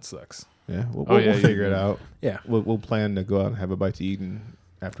 That one sucks. Yeah. We'll, Oh, we'll yeah, figure it out. Yeah. We'll plan to go out and have a bite to eat and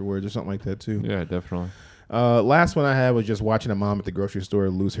afterwards or something like that too. Yeah, definitely. Last one I had was just watching a mom at the grocery store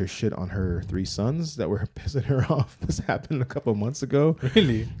lose her shit on her 3 sons that were pissing her off. This happened a couple of months ago.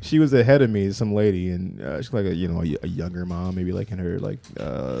 Really? She was ahead of me, some lady, and she's like a younger mom, maybe like in her late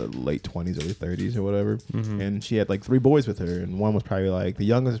 20s, early 30s or whatever. And she had like 3 boys with her, and one was probably like the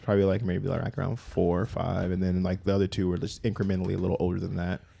youngest was probably like maybe like around 4 or 5, and then like the other 2 were just incrementally a little older than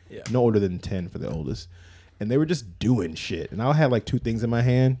that. Yeah. no older than 10 for the oldest. And they were just doing shit. And I had like 2 things in my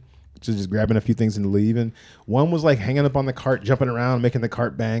hand, just grabbing a few things and leaving. One was like hanging up on the cart, jumping around, making the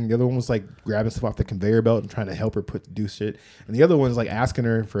cart bang. The other one was like grabbing stuff off the conveyor belt and trying to help her do shit. And the other one was like asking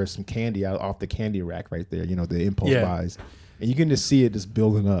her for some candy out off the candy rack right there, you know, the impulse buys. And you can just see it just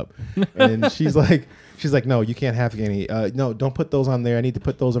building up. And she's like, no, you can't have any. No, don't put those on there. I need to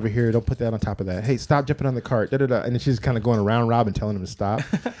put those over here. Don't put that on top of that. Hey, stop jumping on the cart. Da, da, da. And then she's kind of going around Robin, telling him to stop.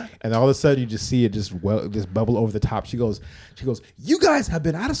 And all of a sudden, you just see it just bubble over the top. She goes, you guys have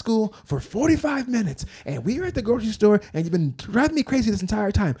been out of school for 45 minutes, and we were at the grocery store, and you've been driving me crazy this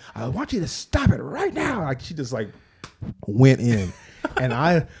entire time. I want you to stop it right now. Like she just like went in, and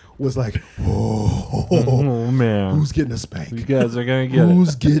I was like, Oh man, who's getting a spank? you guys are gonna get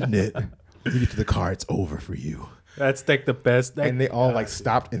Who's getting it? You get to the car, it's over for you. That's like the best. And they all like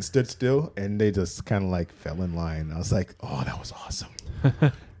stopped and stood still, and they just kind of like fell in line. I was like, oh, that was awesome.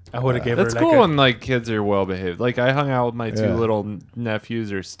 I would have gave her That's like cool when like kids are well behaved. Like I hung out with my 2 Yeah. little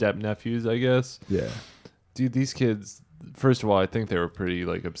nephews or step nephews, I guess. Yeah. Dude, these kids. First of all, I think they were pretty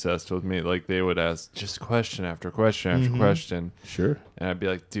like obsessed with me. Like they would ask just question after question after question, Sure. and I'd be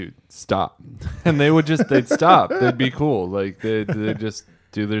like, "Dude, stop!" And they'd stop. They'd be cool. Like they just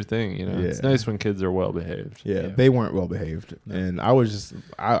do their thing. You know, it's Yeah. nice when kids are well behaved. Yeah, they weren't well behaved, and I was just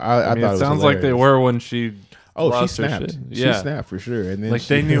I I mean, thought it was sounds like they hilarious. were when she. Oh, she lost her snapped. shit. She Yeah. snapped for sure, and then Like she,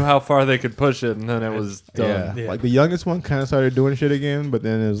 they knew how far they could push it, and then it was Yeah. done. Yeah. Like the youngest one kind of started doing shit again, but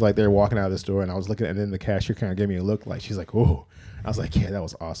then it was like they were walking out of the store, and I was looking, and then the cashier kind of gave me a look, like she's like, "Oh." I was like, yeah, that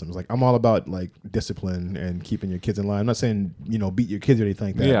was awesome. It's like I'm all about like discipline and keeping your kids in line. I'm not saying beat your kids or anything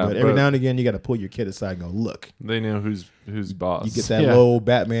like that, Yeah, but every but- now and again you got to pull your kid aside and go, look. They knew who's boss. You get that Yeah. low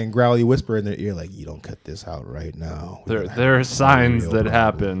Batman growly whisper in their ear, like, you don't cut this out right now. There are signs real that problem.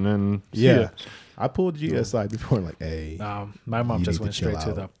 happen, and Yeah. I pulled Gia aside before, like, hey, my mom you just need went to chill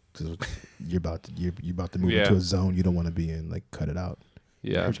straight to out. 'Cause you're about to move Yeah. into a zone you don't want to be in. Like, cut it out.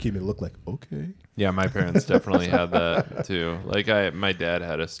 yeah, Which gave me a look like, okay. yeah. My parents definitely had that too. Like my dad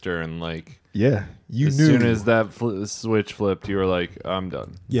had a stern. Like Yeah, you as knew. soon as that switch flipped, you were like, I'm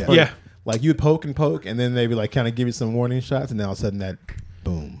done. yeah, Yeah. like you'd poke, and then they'd be like, kind of give you some warning shots, and then all of a sudden that,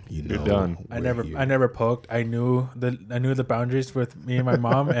 boom, you know, You're done. I we're here. never poked. I knew the boundaries with me and my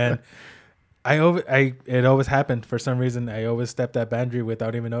mom, and it always happened for some reason. I always stepped that boundary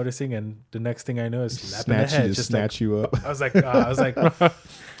without even noticing, and the next thing I know is slap in the snatch you, head. just Just snatch like, you up, I was like,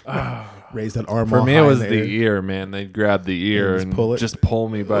 raise that arm. For all me, high it in was the the air. ear, man. They'd grab the ear just and pull it? just pull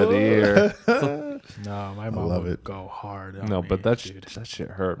me by the ear. no, my mom love would it. go hard. On No, me, but that dude. shit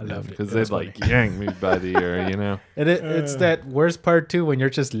hurt, I man, loved it. because It they'd was like funny. yank me by the ear, you know. And it's that worst part too when you're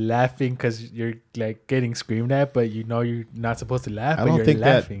just laughing because you're like getting screamed at, but you know you're not supposed to laugh. I but don't you're think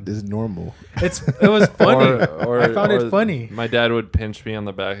laughing. that is normal. It was funny. I found or it funny. My dad would pinch me on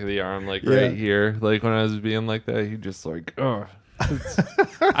the back of the arm, like Yeah. right here, like when I was being like that. He just like, oh.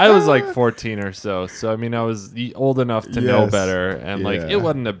 I was like 14 or so I mean I was old enough to know Yes. better, and like Yeah. it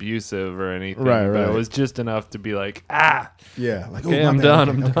wasn't abusive or anything, Right, but right. it was just enough to be like, ah, Yeah, like okay, my I'm bad, done,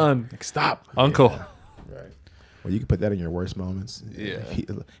 okay, I'm okay. done. Like, stop. Uncle. Right. Well, you can put that in your worst moments. Yeah.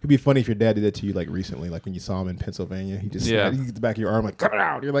 It'd be funny if your dad did that to you like recently, like when you saw him in Pennsylvania. He just Yeah. he gets the back of your arm like, cut it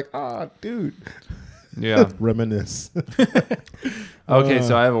out. You're like, ah, dude. Yeah. Reminisce. Okay,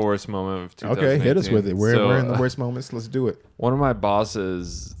 so I have a worst moment of 2018. Okay, hit us with it. We're in the So, worst moments. Let's do it. one of my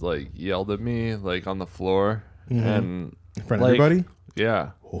bosses like yelled at me like on the floor, and In front of like, everybody? yeah,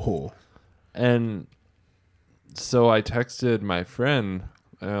 Oh. and so I texted my friend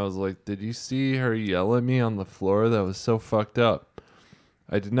and I was like, did you see her yell at me on the floor? That was so fucked up.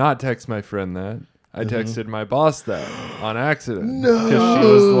 I did not text my friend that. I texted my boss that on accident because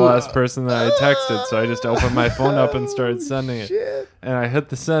she was the last person that I texted. So I just opened my phone up and started sending it. Shit. And I hit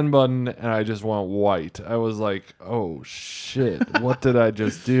the send button and I just went white. I was like, oh shit, what did I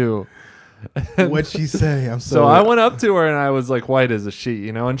just do? What'd she say? I'm So I went up to her and I was like white as a sheet,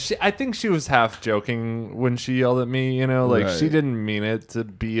 you know, and I think she was half joking when she yelled at me, you know, like she Right. didn't mean it to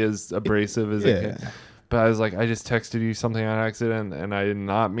be as abrasive as it can. But I was like, I just texted you something on accident and I did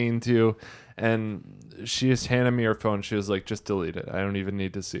not mean to. And she just handed me her phone. She was like, just delete it. I don't even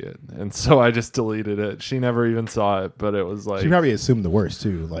need to see it. And so I just deleted it. She never even saw it, but it was like, She probably assumed the worst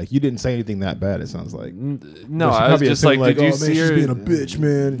too. Like you didn't say anything that bad. It sounds like. no, But she I was probably just assumed, like, did you oh, man, see she's her? being a bitch,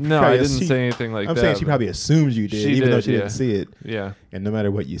 man. No, Probably I didn't assumed- say anything like I'm that. saying she probably assumed you did, She even though did, she yeah. didn't see it. Yeah. And no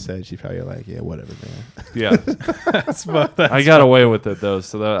matter what you said, she probably like, yeah, whatever, man. Yeah. That's I got away with it though,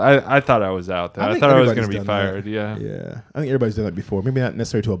 so that I thought I was out there. I think thought I was going to everybody's be done that. fired. Yeah. Yeah, I think everybody's done that before. Maybe not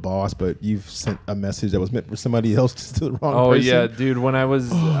necessarily to a boss, but you've sent a message that was meant for somebody else to the wrong Oh person. yeah, dude. When I was,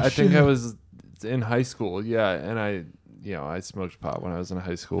 I think I shit. was in high school. Yeah, and I I smoked pot when I was in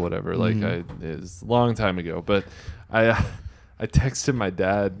high school, whatever. Like it was a long time ago, but I texted my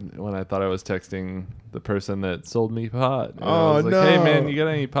dad when I thought I was texting the person that sold me pot. And I was like, no. hey man, you got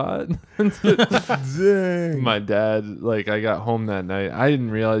any pot? Dang. My dad, like, I got home that night. I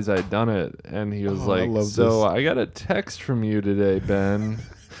didn't realize I'd done it. And he was I like, love so this. I got a text from you today, Ben.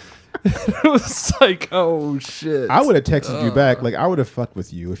 It was like, oh shit. I would have texted you back. Like, I would have fucked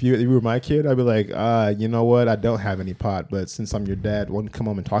with you. If you were my kid, I'd be like, you know what? I don't have any pot, but since I'm your dad, why don't you come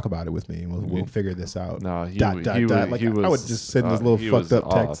home and talk about it with me, and we'll figure this out. No, he dot, was- dot, he dot. was- Like, he I would was- just send this he little was fucked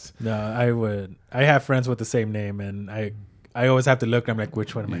up off. text. No, I would. I have friends with the same name, and I always have to look. I'm like,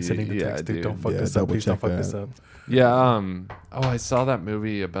 which one am I sending the Yeah, text to? dude. Don't fuck Yeah, this up. double Please don't check fuck this that. up. Yeah. I saw that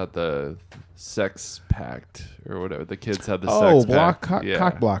movie about the sex pact or whatever. The kids had the sex pact. Cock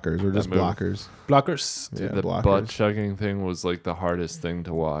blockers or just movie. blockers. Blockers. Yeah, The blockers. butt chugging thing was like the hardest thing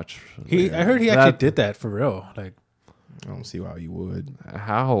to watch. I heard he actually did that for real. Like, I don't see why you would.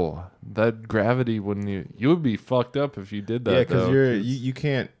 How that gravity wouldn't you would be fucked up if you did that. Yeah, because you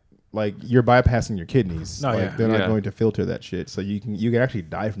can't, like, you're bypassing your kidneys. No, like, yeah. they're not Yeah. going to filter that shit, so you can actually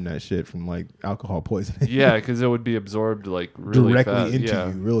die from that shit from like alcohol poisoning. Yeah, because it would be absorbed like really directly fast. into Yeah.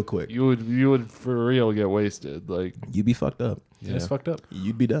 you real quick. You would for real get wasted. Like You'd be fucked up. yeah. it's fucked up.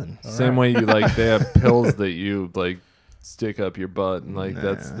 You'd be done. Same way you like they have pills that you like stick up your butt and like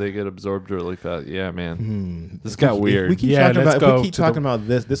Nah. they get absorbed really fast. Yeah, man. This If got we- weird. If we keep Yeah, talking let's about, if go we keep to talking the- about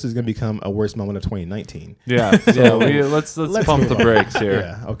this is going to become a worst moment of 2019. Yeah. So let's pump the brakes here.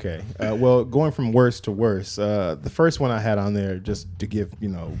 Yeah. Okay. Well, going from worst to worse, the first one I had on there just to give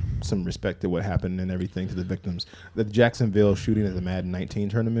some respect to what happened and everything to the victims. The Jacksonville shooting at the Madden 19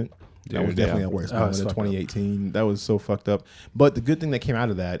 tournament. That Dude, was definitely yeah. a worst Oh, moment it's of fucked up. 2018. That was so fucked up. But the good thing that came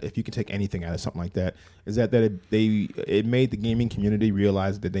out of that, if you can take anything out of something like that, is that it made the gaming community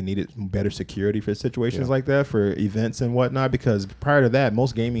realize that they needed better security for situations like that, for events and whatnot. Because prior to that,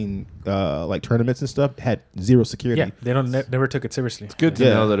 most gaming like tournaments and stuff had zero security. Yeah, they don't never took it seriously. It's Good to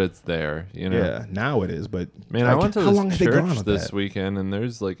Yeah. know that it's there. Yeah, now it is. But Man, I like, went to how long this have they gone church with this that? weekend, and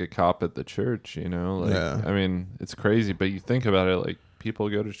there's like a cop at the church. Like, Yeah. I mean, it's crazy, but you think about it, like people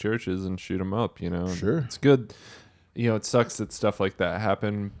go to churches and shoot them up. Sure. It's good. It sucks that stuff like that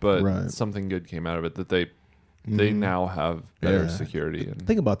happened, but Right. something good came out of it that they now have better Yeah. security. And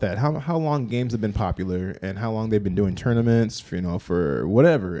Think about that. How long games have been popular and how long they've been doing tournaments for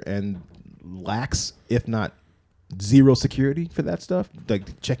whatever, and lacks, if not zero security for that stuff,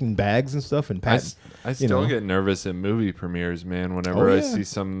 like checking bags and stuff and I still know. get nervous at movie premieres, man. Whenever Oh, I yeah. see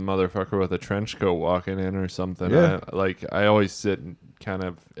some motherfucker with a trench coat walking in or something, Yeah. I always sit kind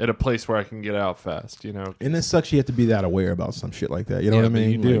of at a place where I can get out fast. And it sucks you have to be that aware about some shit like that. You know what I but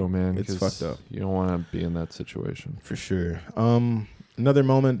mean? you do, Like, man. It's 'cause fucked up. You don't want to be in that situation. For sure. Another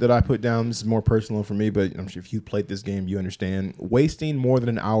moment that I put down, this is more personal for me, but I'm sure if you played this game, you understand. Wasting more than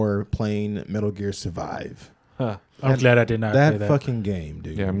an hour playing Metal Gear Survive. I'm glad I did not play That that. fucking game,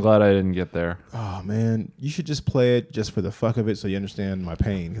 dude. Yeah, I'm glad I didn't get there. Oh, man. You should just play it just for the fuck of it so you understand my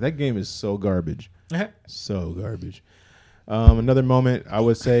pain. That game is so garbage. So garbage. Another moment, I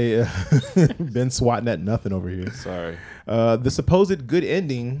would say, been swatting at nothing over here. Sorry. The supposed good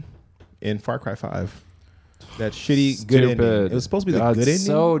ending in Far Cry 5. That shitty good ending. Stupid. It was supposed to be the God, good ending.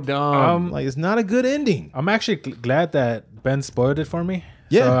 so dumb. Like, it's not a good ending. I'm actually glad that Ben spoiled it for me.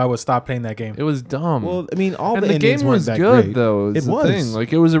 Yeah. So I would stop playing that game. It was dumb. Well, I mean, all and the the endings game weren't was that good great. though. It Is the was. thing.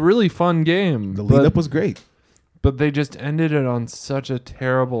 Like, it was a really fun game. The lead up was great. but they just ended it on such a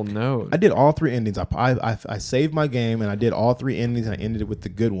terrible note. I did all three endings. I saved my game and I did all three endings and I ended it with the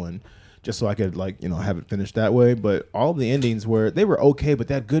good one, just so I could have it finished that way. But all the endings were okay, but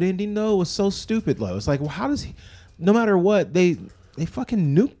that good ending though was so stupid. Though it's like, well, how does he? No matter what, they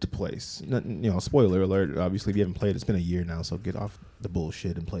fucking nuked the place. Spoiler alert. Obviously, if you haven't played, it's been a year now, so get off the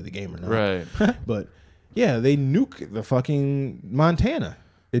bullshit and play the game or not. Right. But yeah, they nuke the fucking Montana.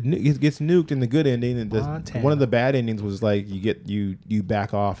 It gets nuked in the good ending, and Montana. one of the bad endings was like you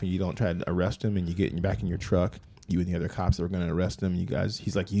back off and you don't try to arrest him, and you get back in your truck. You and the other cops that were going to arrest him.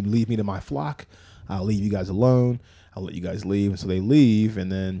 He's like, you leave me to my flock. I'll leave you guys alone. I'll let you guys leave. And so they leave,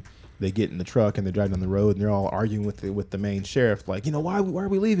 and then they get in the truck and they're driving down the road and they're all arguing with the main sheriff, like, why are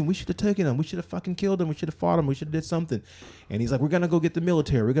we leaving? We should have taken him. We should have fucking killed him. We should have fought him. We should have did something. And he's like, we're gonna go get the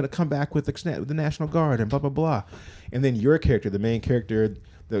military. We're gonna come back with the National Guard and blah blah blah. And then your character, the main character,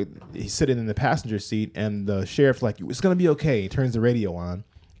 he's sitting in the passenger seat and the sheriff's like, it's gonna be okay. He turns the radio on,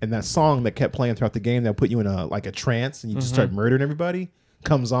 and that song that kept playing throughout the game that put you in a trance and you just start murdering everybody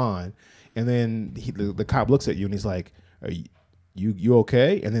comes on, and then the cop looks at you and he's like, are you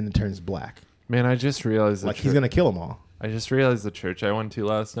okay? And then it turns black. Man, I just realized that Like he's gonna kill them all. I just realized the church I went to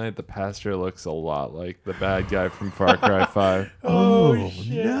last night, the pastor looks a lot like the bad guy from Far Cry 5. Oh,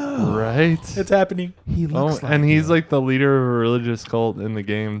 shit. no. Right? It's happening. He looks like and he's him. like the leader of a religious cult in the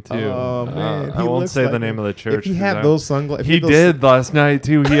game, too. Oh, man. I He won't looks say like the him. name of the church. If he 'cause had those sunglasses. He did last night,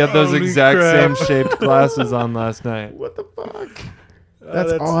 too. He had those Holy exact crap. same shaped glasses on last night. What the fuck?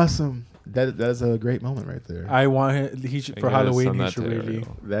 That's awesome. That's a great moment right there. I want him. He should, I for gotta Halloween. send He that should to really.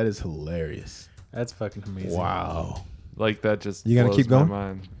 Ariel. That is hilarious. That's fucking amazing. Wow. Like, that just You gonna blows keep my going?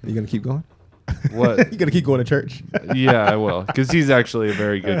 mind. You gonna keep going? What? You gonna keep going to church? Yeah, I will. Because he's actually a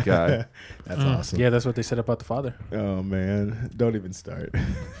very good guy. That's awesome. Yeah, that's what they said about the father. Oh man, don't even start.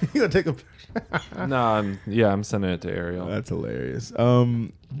 You gonna take a picture? No, I'm sending it to Ariel. That's hilarious.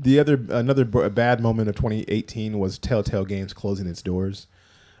 Another bad moment of 2018 was Telltale Games closing its doors.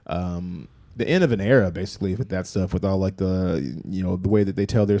 The end of an era, basically, with that stuff, with all like the the way that they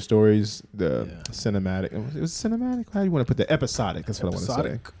tell their stories, the cinematic. It was cinematic. How do you want to put that? Episodic. That's what I want to say.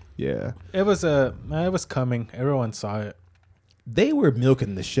 Episodic. Yeah, It was coming. Everyone saw it. they were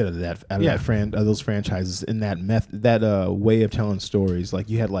milking the shit out of those franchises in that way of telling stories. Like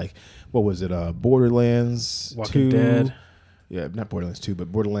you had what was it? Borderlands Walking 2. Dead. Yeah, not Borderlands 2,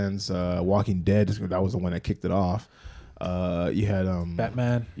 but Borderlands Walking Dead. That was the one that kicked it off. You had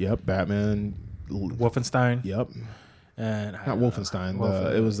Batman. Yep, Batman. Wolfenstein. Yep, And not Wolfenstein.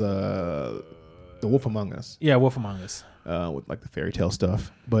 It was The Wolf Among Us. Yeah, Wolf Among Us. With like the fairy tale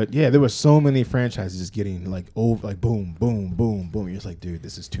stuff. But yeah, there were so many franchises just getting boom, boom, boom, boom. You're just like, dude,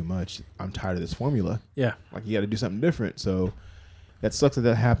 this is too much. I'm tired of this formula. Yeah. Like you got to do something different. So that sucks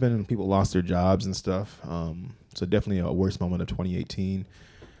that happened and people lost their jobs and stuff. So definitely a worst moment of 2018.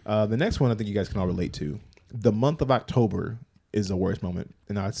 The next one I think you guys can all relate to. The month of October is the worst moment.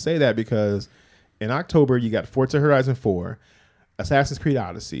 And I say that because in October you got Forza Horizon 4, Assassin's Creed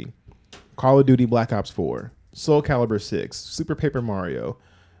Odyssey, Call of Duty Black Ops 4, Soul Calibur 6, Super Paper Mario,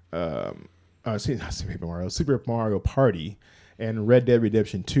 Super Mario Party, and Red Dead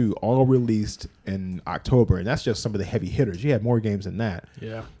Redemption 2 all released in October. And that's just some of the heavy hitters. You had more games than that.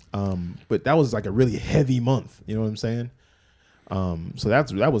 Yeah. But that was like a really heavy month. You know what I'm saying? So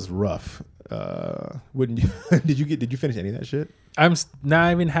that was rough. Wouldn't you? Did you finish any of that shit? I'm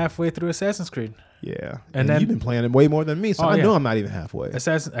not even halfway through Assassin's Creed. Yeah. And then you've been playing it way more than me, so I know I'm not even halfway. I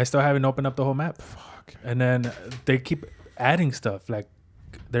still haven't opened up the whole map. Fuck. And then they keep adding stuff. Like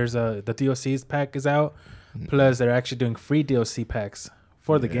there's the DLCs pack is out. Plus they're actually doing free DLC packs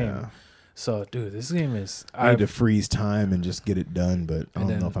for the game. So dude, this game is I need to freeze time and just get it done, but I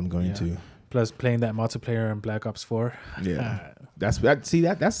don't know if I'm going to. Plus playing that multiplayer in Black Ops 4. Yeah. That's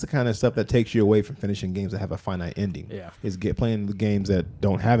the kind of stuff that takes you away from finishing games that have a finite ending. Yeah. Is playing the games that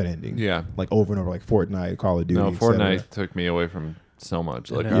don't have an ending. Yeah. Like over and over, like Fortnite, Call of Duty. No, et cetera. Fortnite took me away from so much.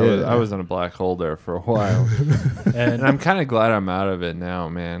 Like Yeah. I was in a black hole there for a while, and I'm kind of glad I'm out of it now,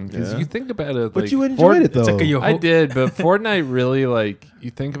 man. Because you think about it, But like, you enjoyed it though. It's like I did, but Fortnite really, like, you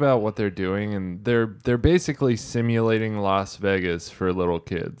think about what they're doing, and they're basically simulating Las Vegas for little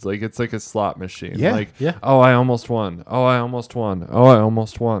kids. Like it's like a slot machine. Yeah. Like, Yeah. oh, I almost won. Oh, I almost won. Oh, I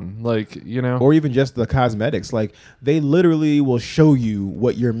almost won. Like, you know. Or even just the cosmetics. Like they literally will show you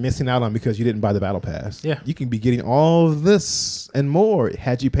what you're missing out on because you didn't buy the battle pass. Yeah. You can be getting all of this and more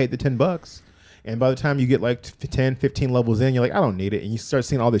had you paid the $10. And by the time you get like 10, 15 levels in, you're like, I don't need it. And you start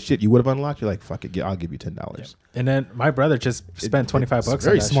seeing all the shit you would have unlocked. You're like, fuck it, I'll give you $10. And then my brother just spent $25 It's a on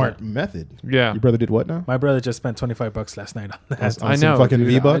very that smart shit. method. Yeah. Your brother did what now? My brother just spent $25 last night on that. On I some know, fucking dude.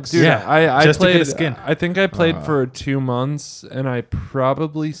 V-Bucks? Dude, Yeah, I just to played get a skin. I think I played for 2 months, and I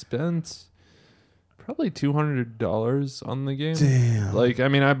probably spent $200 on the game. Damn. Like, I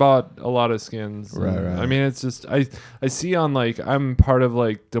mean, I bought a lot of skins. Right, and, right. I mean, it's just I see on, like, I'm part of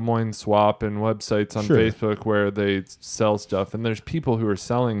like Des Moines Swap and websites on Sure. Facebook where they sell stuff, and there's people who are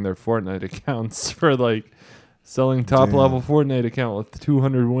selling their Fortnite accounts for like selling top Damn. level Fortnite account with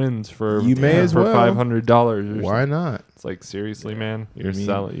 200 wins for You may as for well. $500. Why not? It's like, seriously, man, you're I mean,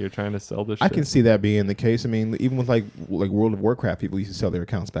 selling. You're trying to sell this. I shit. can see that being the case. I mean, even with like World of Warcraft, people used to sell their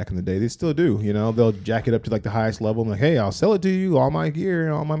accounts back in the day. They still do. You know, they'll jack it up to like the highest level. I'm like, hey, I'll sell it to you, all my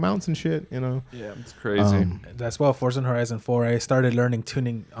gear, all my mounts and shit. You know, Yeah, it's crazy. That's well, Forza Horizon 4. I started learning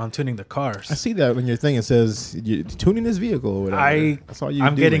tuning the cars. I see that when your thing it says tuning this vehicle or whatever. That's all you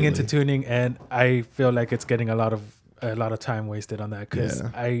I'm do getting lately. into tuning, and I feel like it's getting a lot of time wasted on that because Yeah.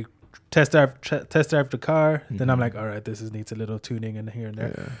 I test drive the car, then I'm like, all right, needs a little tuning in here and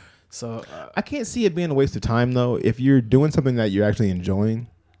there. Yeah. So I can't see it being a waste of time though. If you're doing something that you're actually enjoying,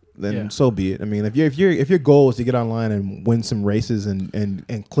 then Yeah. so be it. I mean, if your goal is to get online and win some races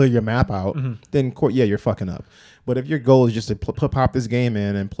and clear your map out, then you're fucking up. But if your goal is just to pop this game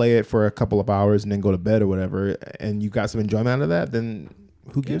in and play it for a couple of hours and then go to bed or whatever, and you got some enjoyment out of that, then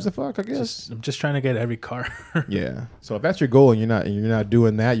who gives a fuck? I guess. I'm just trying to get every car. Yeah. So if that's your goal and you're not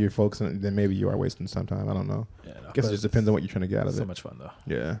doing that, you're focusing, then maybe you are wasting some time. I don't know. Yeah, no, I guess it but just depends on what you're trying to get out of so it. much fun though.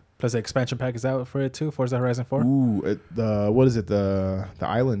 Yeah. Plus the expansion pack is out for it too. Forza Horizon 4. Ooh, what is it? The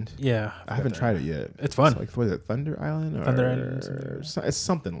island. Yeah, I haven't tried it yet. It's fun. Like what is it? Thunder Island or Thunder Island or something. it's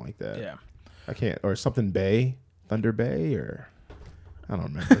something like that. Yeah. I can't or something Bay, Thunder Bay or I don't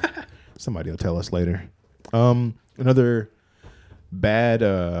remember. Somebody will tell us later. Another bad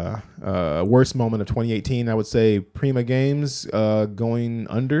worst moment of 2018, I would say Prima Games going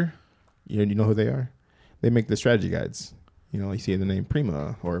under. You know who they are? They make the strategy guides. You know, you see the name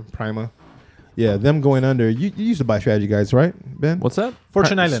Prima or Prima. Yeah, them going under. You used to buy strategy guides, right, Ben? What's that?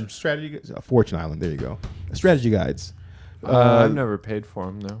 Fortune Island. Strategy Fortune Island. There you go. Strategy guides. I've never paid for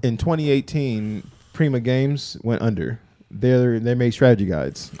them though. In 2018, Prima Games went under. They made strategy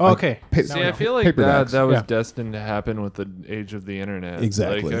guides. Oh, okay. See, I feel like that was Yeah. destined to happen with the age of the internet.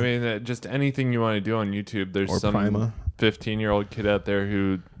 Exactly. Like, I mean, just anything you want to do on YouTube, there's Or some Prima. 15-year-old kid out there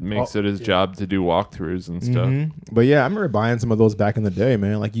who makes it his job to do walkthroughs and stuff. But yeah, I remember buying some of those back in the day,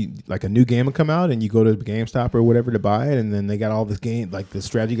 man. Like a new game would come out and you go to GameStop or whatever to buy it, and then they got all this game, like the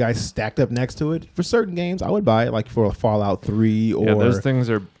strategy guys stacked up next to it. For certain games, I would buy it, like for a Fallout 3 or Yeah, those things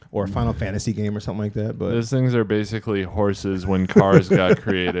are or a Final Fantasy game or something like that. But those things are basically horses when cars got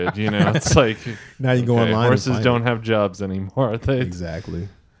created. You know, it's like now you go online. and Horses find don't it. have jobs anymore. They, Exactly.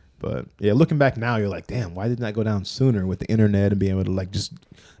 But yeah, looking back now, you're like, damn, why didn't that go down sooner with the internet and being able to like just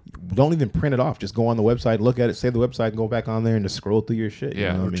don't even print it off. Just go on the website, look at it, save the website, and go back on there and just scroll through your shit. Yeah. You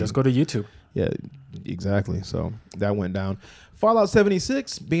know what I Or mean? just go to YouTube. Yeah, exactly. So that went down. Fallout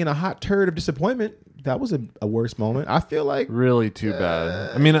 76 being a hot turd of disappointment. That was a worse moment. I feel like really too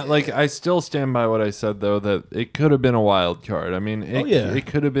bad. I mean, like, I still stand by what I said though, that it could have been a wild card. I mean, it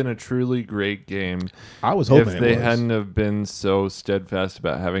could have been a truly great game. I was hoping if it they was. hadn't have been so steadfast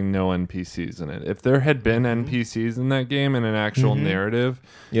about having no NPCs in it. If there had been NPCs in that game and an actual narrative,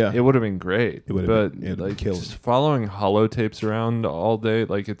 Yeah. it would have been great. It would have but been- it'd have like killed. just following holotapes around all day,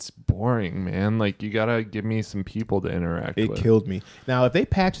 like, it's boring, man. Like, you gotta give me some people to interact It with. killed me. Now, if they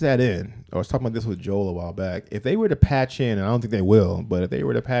patch that in, I was talking about this with Joel a while back. If they were to patch in, and I don't think they will, but if they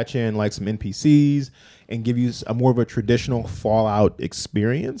were to patch in like some NPCs and give you a more of a traditional Fallout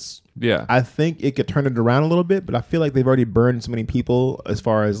experience, Yeah. I think it could turn it around a little bit. But I feel like they've already burned so many people as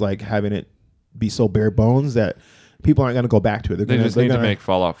far as like having it be so bare bones that people aren't going to go back to it. They just need to make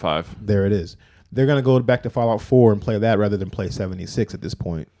Fallout 5. There it is. They're going to go back to Fallout 4 and play that rather than play 76 at this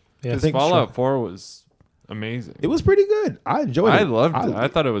point. Yeah. Because think Fallout 4 was amazing. It was pretty good. I enjoyed it. I loved it. I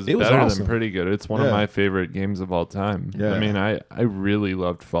thought it was better awesome. than pretty good. It's one of Yeah. my favorite games of all time. Yeah. I mean, I really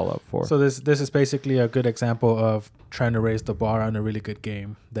loved Fallout 4. So this is basically a good example of trying to raise the bar on a really good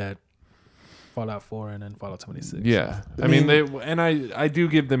game that Fallout 4 and then Fallout 76. yeah. I mean, I do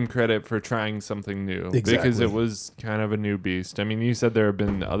give them credit for trying something new because Exactly. it was kind of a new beast. I mean, you said there have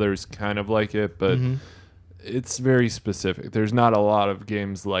been others kind of like it, but it's very specific. There's not a lot of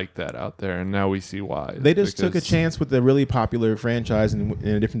games like that out there, and now we see why. They just took a Because- chance with a really popular franchise in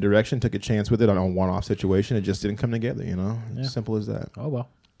a different direction. Took a chance with it on a one-off situation. It just didn't come together. You know, Yeah. simple as that. Oh well.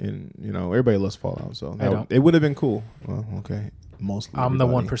 And you know, everybody loves Fallout, so I don't. it would have been cool. Well, okay, mostly. I'm the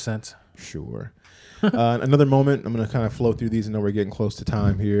everybody. 1%. Sure. Another moment. I'm going to kind of flow through these. I know we're getting close to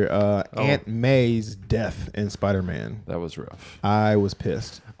time here. Aunt May's death in Spider-Man. That was rough. I was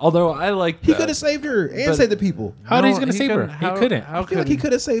pissed. Although I like He could have saved her and But- saved the people. How is he gonna save her? couldn't- He couldn't. How I feel like he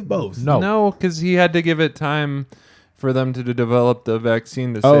could have saved both. No. because he had to give it time for them to develop the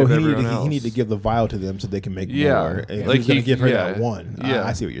vaccine to Oh, save he everyone needed, else. he needed to give the vial to them so they can make Yeah. more. And Like he was going he- to give her yeah. that one. Yeah.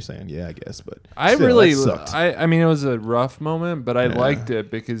 I see what you're saying. Yeah, I guess. But I still, really, that sucked. I mean, it was a rough moment, but I Yeah. liked it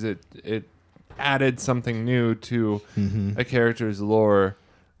because it added something new to Mm-hmm. a character's lore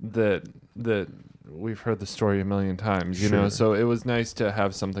that we've heard the story a million times, you know. Sure. So it was nice to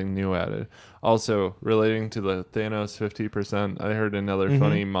have something new added. Also, relating to the Thanos 50%, I heard another Mm-hmm.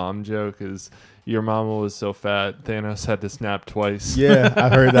 funny mom joke is your mama was so fat Thanos had to snap twice. Yeah,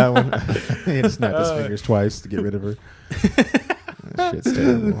 I've heard that one. He had to snap his fingers twice to get rid of her. That shit's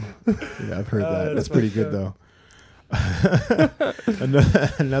terrible. Yeah, I've heard that. That's pretty good though.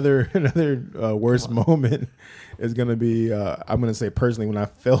 another worst moment is gonna be I'm gonna say personally when I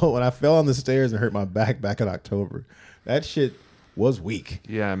fell on the stairs and hurt my back in October. That shit was weak.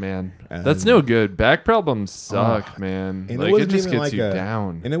 Yeah, man. And- That's no good. Back problems suck, man. And Like, it just even gets you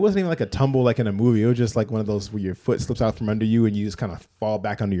down. And it wasn't even like a tumble like in a movie. It was just like one of those where your foot slips out from under you and you just kind of fall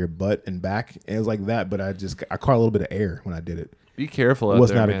back under your butt and back. And it was like that, but I caught a little bit of air when I did it. Be careful It out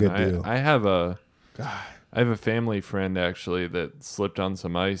was there, not a man. good deal. I have a family friend actually that slipped on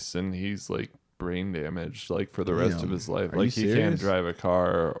some ice and he's like brain damaged like for the rest of Damn. his life. Are Like you he can't serious? drive a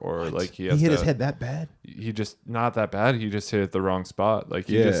car or like he He has hit to, his head that bad? He just not that bad. He just hit it the wrong spot. Like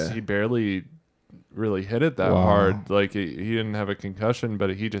Yeah. he barely really hit it that Wow. hard. Like he didn't have a concussion,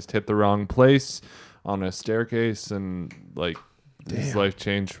 but he just hit the wrong place on a staircase and like his Damn. life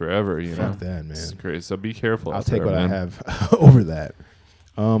changed forever. You know, Fuck that, man. It's crazy. So be careful. I'll out take there, what I man. have over that.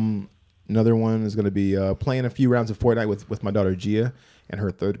 Another one is going to be playing a few rounds of Fortnite with my daughter Gia and her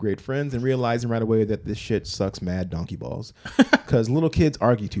third grade friends and realizing right away that this shit sucks mad donkey balls because little kids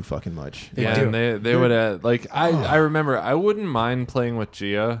argue too fucking much. Yeah, do. and they would like I remember I wouldn't mind playing with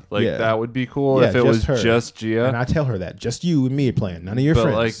Gia. Like Yeah. that would be cool Yeah, if it just was her. just Gia. And I tell her that just you and me are playing, none of your but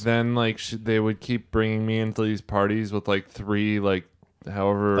friends. like then like they would keep bringing me into these parties with like three like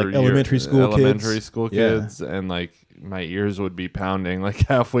however Like elementary school kids. and like my ears would be pounding like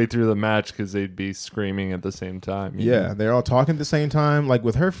halfway through the match because they'd be screaming at the same time. you Yeah, know? they're all talking at the same time. Like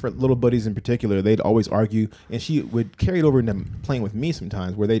with her little buddies in particular, they'd always argue, and she would carry it over into playing with me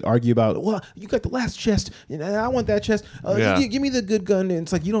sometimes, where they'd argue about, well, you got the last chest, and I want that chest. Yeah. Give me the good gun. And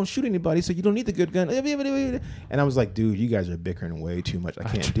it's like you don't shoot anybody, so you don't need the good gun. And I was like, dude, you guys are bickering way too much. I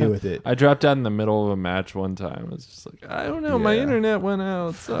can't deal with it. I dropped out in the middle of a match one time. I was just like, I don't know, my Yeah. internet went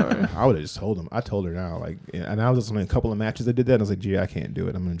out. Sorry. I would have just told him. I told her now, like, and I was just on a couple of matches that did that. And I was like, gee, I can't do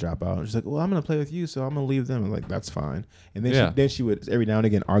it. I'm gonna drop out. And she's like, well, I'm gonna play with you, so I'm gonna leave them. I'm like, that's fine. And then Yeah. she would every now and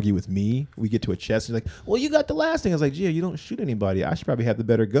again argue with me. We get to a chest. She's like, well, you got the last thing. I was like, gee, you don't shoot anybody. I should probably have the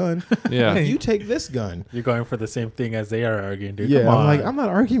better gun. Yeah. You take this gun. You're going for the same thing as they are arguing, dude. Yeah, Come I'm on. like, I'm not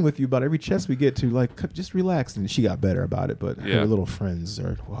arguing with you about every chest we get to. Like, just relax. And she got better about it, but Yeah. her little friends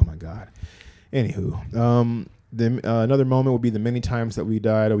are, oh my god. Anywho, another moment would be the many times that we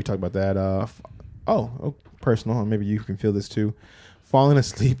died. We talked about that. Personal. Maybe you can feel this too. Falling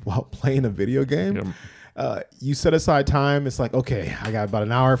asleep while playing a video game. Yep. You set aside time. It's like, okay, I got about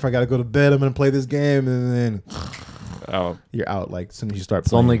an hour. If I got to go to bed, I'm gonna play this game, and then Oh, you're out. Like as soon as you start it's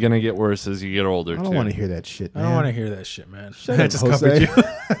playing. only gonna get worse as you get older. I don't too. want to hear that shit. I Man. don't want to hear that shit, man. Shut I up, just Jose.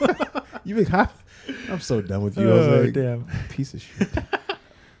 covered you. You been hot? I'm so done with you. Oh, Jose. damn. Piece of shit.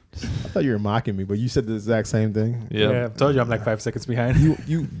 I thought you were mocking me, but you said the exact same thing. Yep. Yeah, I've told you I'm like 5 seconds behind.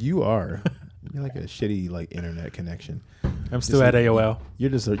 You are. You're like a shitty like internet connection. I'm still at AOL. You're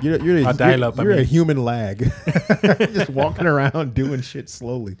just a I'll dial up, I You're a mean. human lag, just walking around doing shit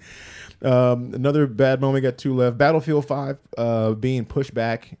slowly. Another bad moment. Got two left. Battlefield 5 being pushed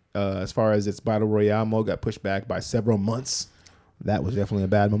back as far as its battle royale mode got pushed back by several months. That was definitely a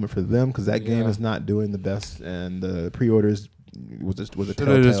bad moment for them because that game Yeah. is not doing the best, and the pre-orders was a Should have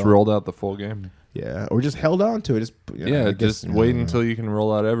telltale. just rolled out the full game. Yeah, or just held on to it. Just I guess, just wait until you can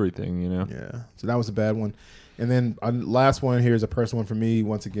roll out everything. You know. Yeah, so that was a bad one. And then last one here is a personal one for me.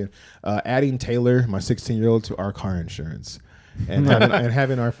 Once again, adding Taylor, my 16-year-old, to our car insurance, and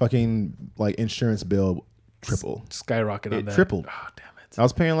having our fucking like insurance bill triple. Skyrocket on It that. tripled. Oh, damn it. I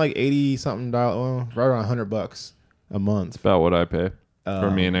was paying like $80 something, right around $100 a month. About what I pay for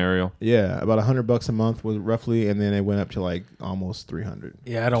me and Ariel. Yeah, about $100 a month was roughly, and then it went up to like almost $300.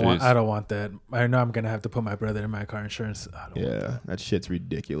 Yeah, Jeez. I don't want that. I know I'm gonna have to put my brother in my car insurance. I don't want Yeah, that shit's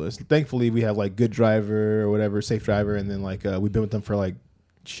ridiculous. Thankfully, we have like Good Driver or whatever, Safe Driver, and then like we've been with them for like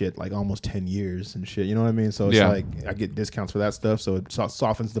shit like almost 10 years and shit. You know what I mean? So it's Yeah. like I get discounts for that stuff, so it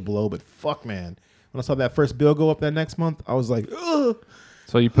softens the blow. But fuck, man, when I saw that first bill go up that next month, I was like, ugh.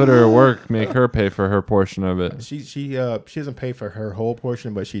 So you put her at work, make her pay for her portion of it. She doesn't pay for her whole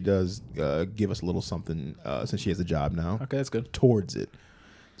portion, but she does give us a little something since she has a job now Okay, that's good. towards it.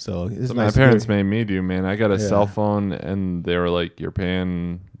 So it's So nice my to parents hear. made me do, man. I got a Yeah. cell phone, and they were like, "You're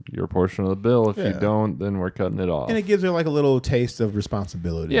paying your portion of the bill. If Yeah. you don't, then we're cutting it off." And it gives her like a little taste of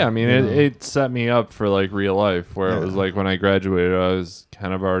responsibility. Yeah, I mean, you know? it set me up for like real life, where it was Yeah. like when I graduated, I was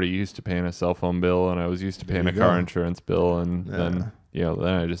kind of already used to paying a cell phone bill, and I was used to There paying a you car go. insurance bill, and Yeah. then then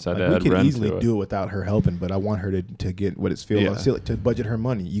I just had Like, to we add could rent easily to it. do it without her helping, but I want her to get what it's feel Yeah. like, to budget her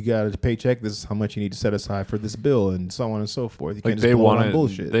money. You got a paycheck. This is how much you need to set aside for this bill, and so on and so forth. You Like can't they just blow it on wanted,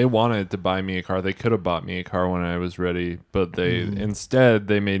 bullshit. they wanted to buy me a car. They could have bought me a car when I was ready, but they instead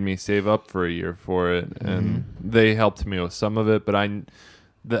they made me save up for a year for it, and they helped me with some of it. But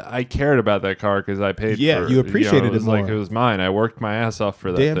I cared about that car because I paid. Yeah, for, you appreciated it was it like more. it was mine. I worked my ass off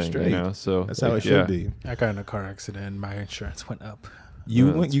for that Damn thing. straight. You know, so That's how like, it should be. I got in a car accident and my insurance went up.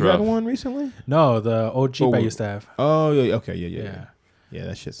 You That's you rough. got one recently? No, the old Jeep I used to have. Oh yeah, okay, yeah. Yeah.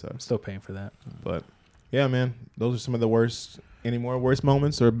 That shit I'm sucks. still paying for that. But yeah, man, those are some of the worst. Any more worst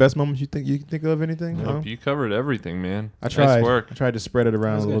moments or best moments you can think of? Anything? No? Nope, you covered everything, man. I tried. Nice work. I tried to spread it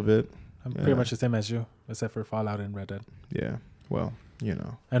around That's a little bit. I'm Yeah. pretty much the same as you, except for Fallout and Red Dead. Yeah. Well, you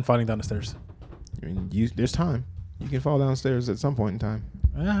know, And falling down the stairs. I mean, there's time. You can fall downstairs at some point in time.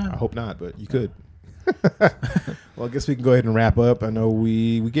 I hope not, but you could. Well, I guess we can go ahead and wrap up. I know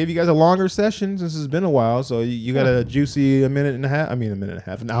we gave you guys a longer session. This has been a while, so you got a juicy an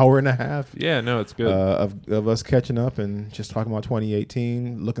hour and a half Yeah, no, it's good. of us catching up and just talking about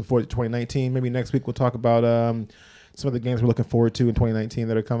 2018. Looking forward to 2019. Maybe next week we'll talk about some of the games we're looking forward to in 2019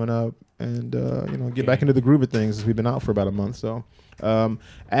 that are coming up, and get back into the groove of things, as we've been out for about a month. So,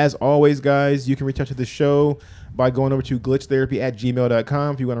 as always, guys, you can reach out to the show by going over to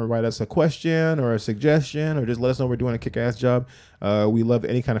glitchtherapy@gmail.com if you want to write us a question or a suggestion, or just let us know we're doing a kick-ass job. We love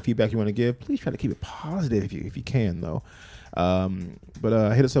any kind of feedback you want to give. Please try to keep it positive if you can, though.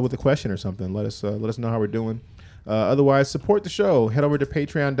 But hit us up with a question or something. Let us know how we're doing. Otherwise, support the show. Head over to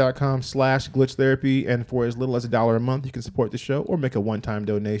patreon.com/glitchtherapy, and for as little as $1 a month, you can support the show or make a one-time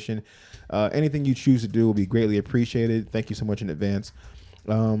donation. Anything you choose to do will be greatly appreciated. Thank you so much in advance.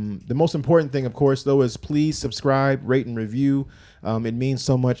 The most important thing, of course, though, is please subscribe, rate, and review. It means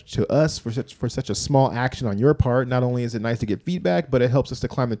so much to us for such a small action on your part. Not only is it nice to get feedback, but it helps us to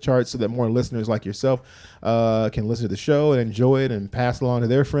climb the charts so that more listeners like yourself can listen to the show and enjoy it and pass it along to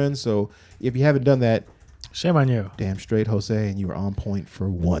their friends. So if you haven't done that, Shame on you. damn straight, Jose, and you are on point for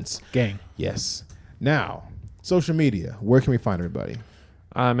once. Gang. Yes. Now, social media. Where can we find everybody?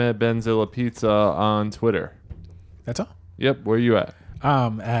 I'm at Benzilla Pizza on Twitter. That's all. Yep, where you at?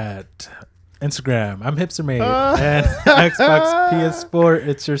 At Instagram, I'm Hipstermade. And Xbox, PS4,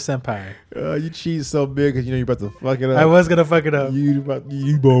 it's your senpai. You cheese so big because you're about to fuck it up. I was going to fuck it up. You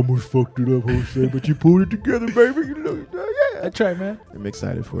almost fucked it up, Jose, but you pulled it together, baby. You look, I tried, man. I'm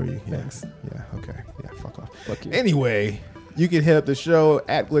excited for you. Yeah. Thanks. Yeah. Okay. Yeah. Fuck off. Fuck you. Anyway, you can hit up the show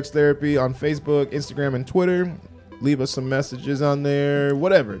at Glitch Therapy on Facebook, Instagram, and Twitter. Leave us some messages on there.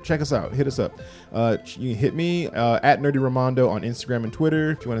 Whatever. Check us out. Hit us up. You can hit me at Nerdy Ramondo on Instagram and Twitter.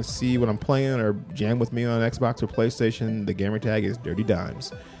 If you want to see what I'm playing or jam with me on Xbox or PlayStation, the gamer tag is Dirty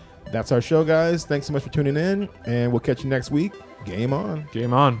Dimes. That's our show, guys. Thanks so much for tuning in, and we'll catch you next week. Game on.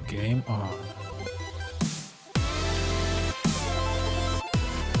 Game on. Game on.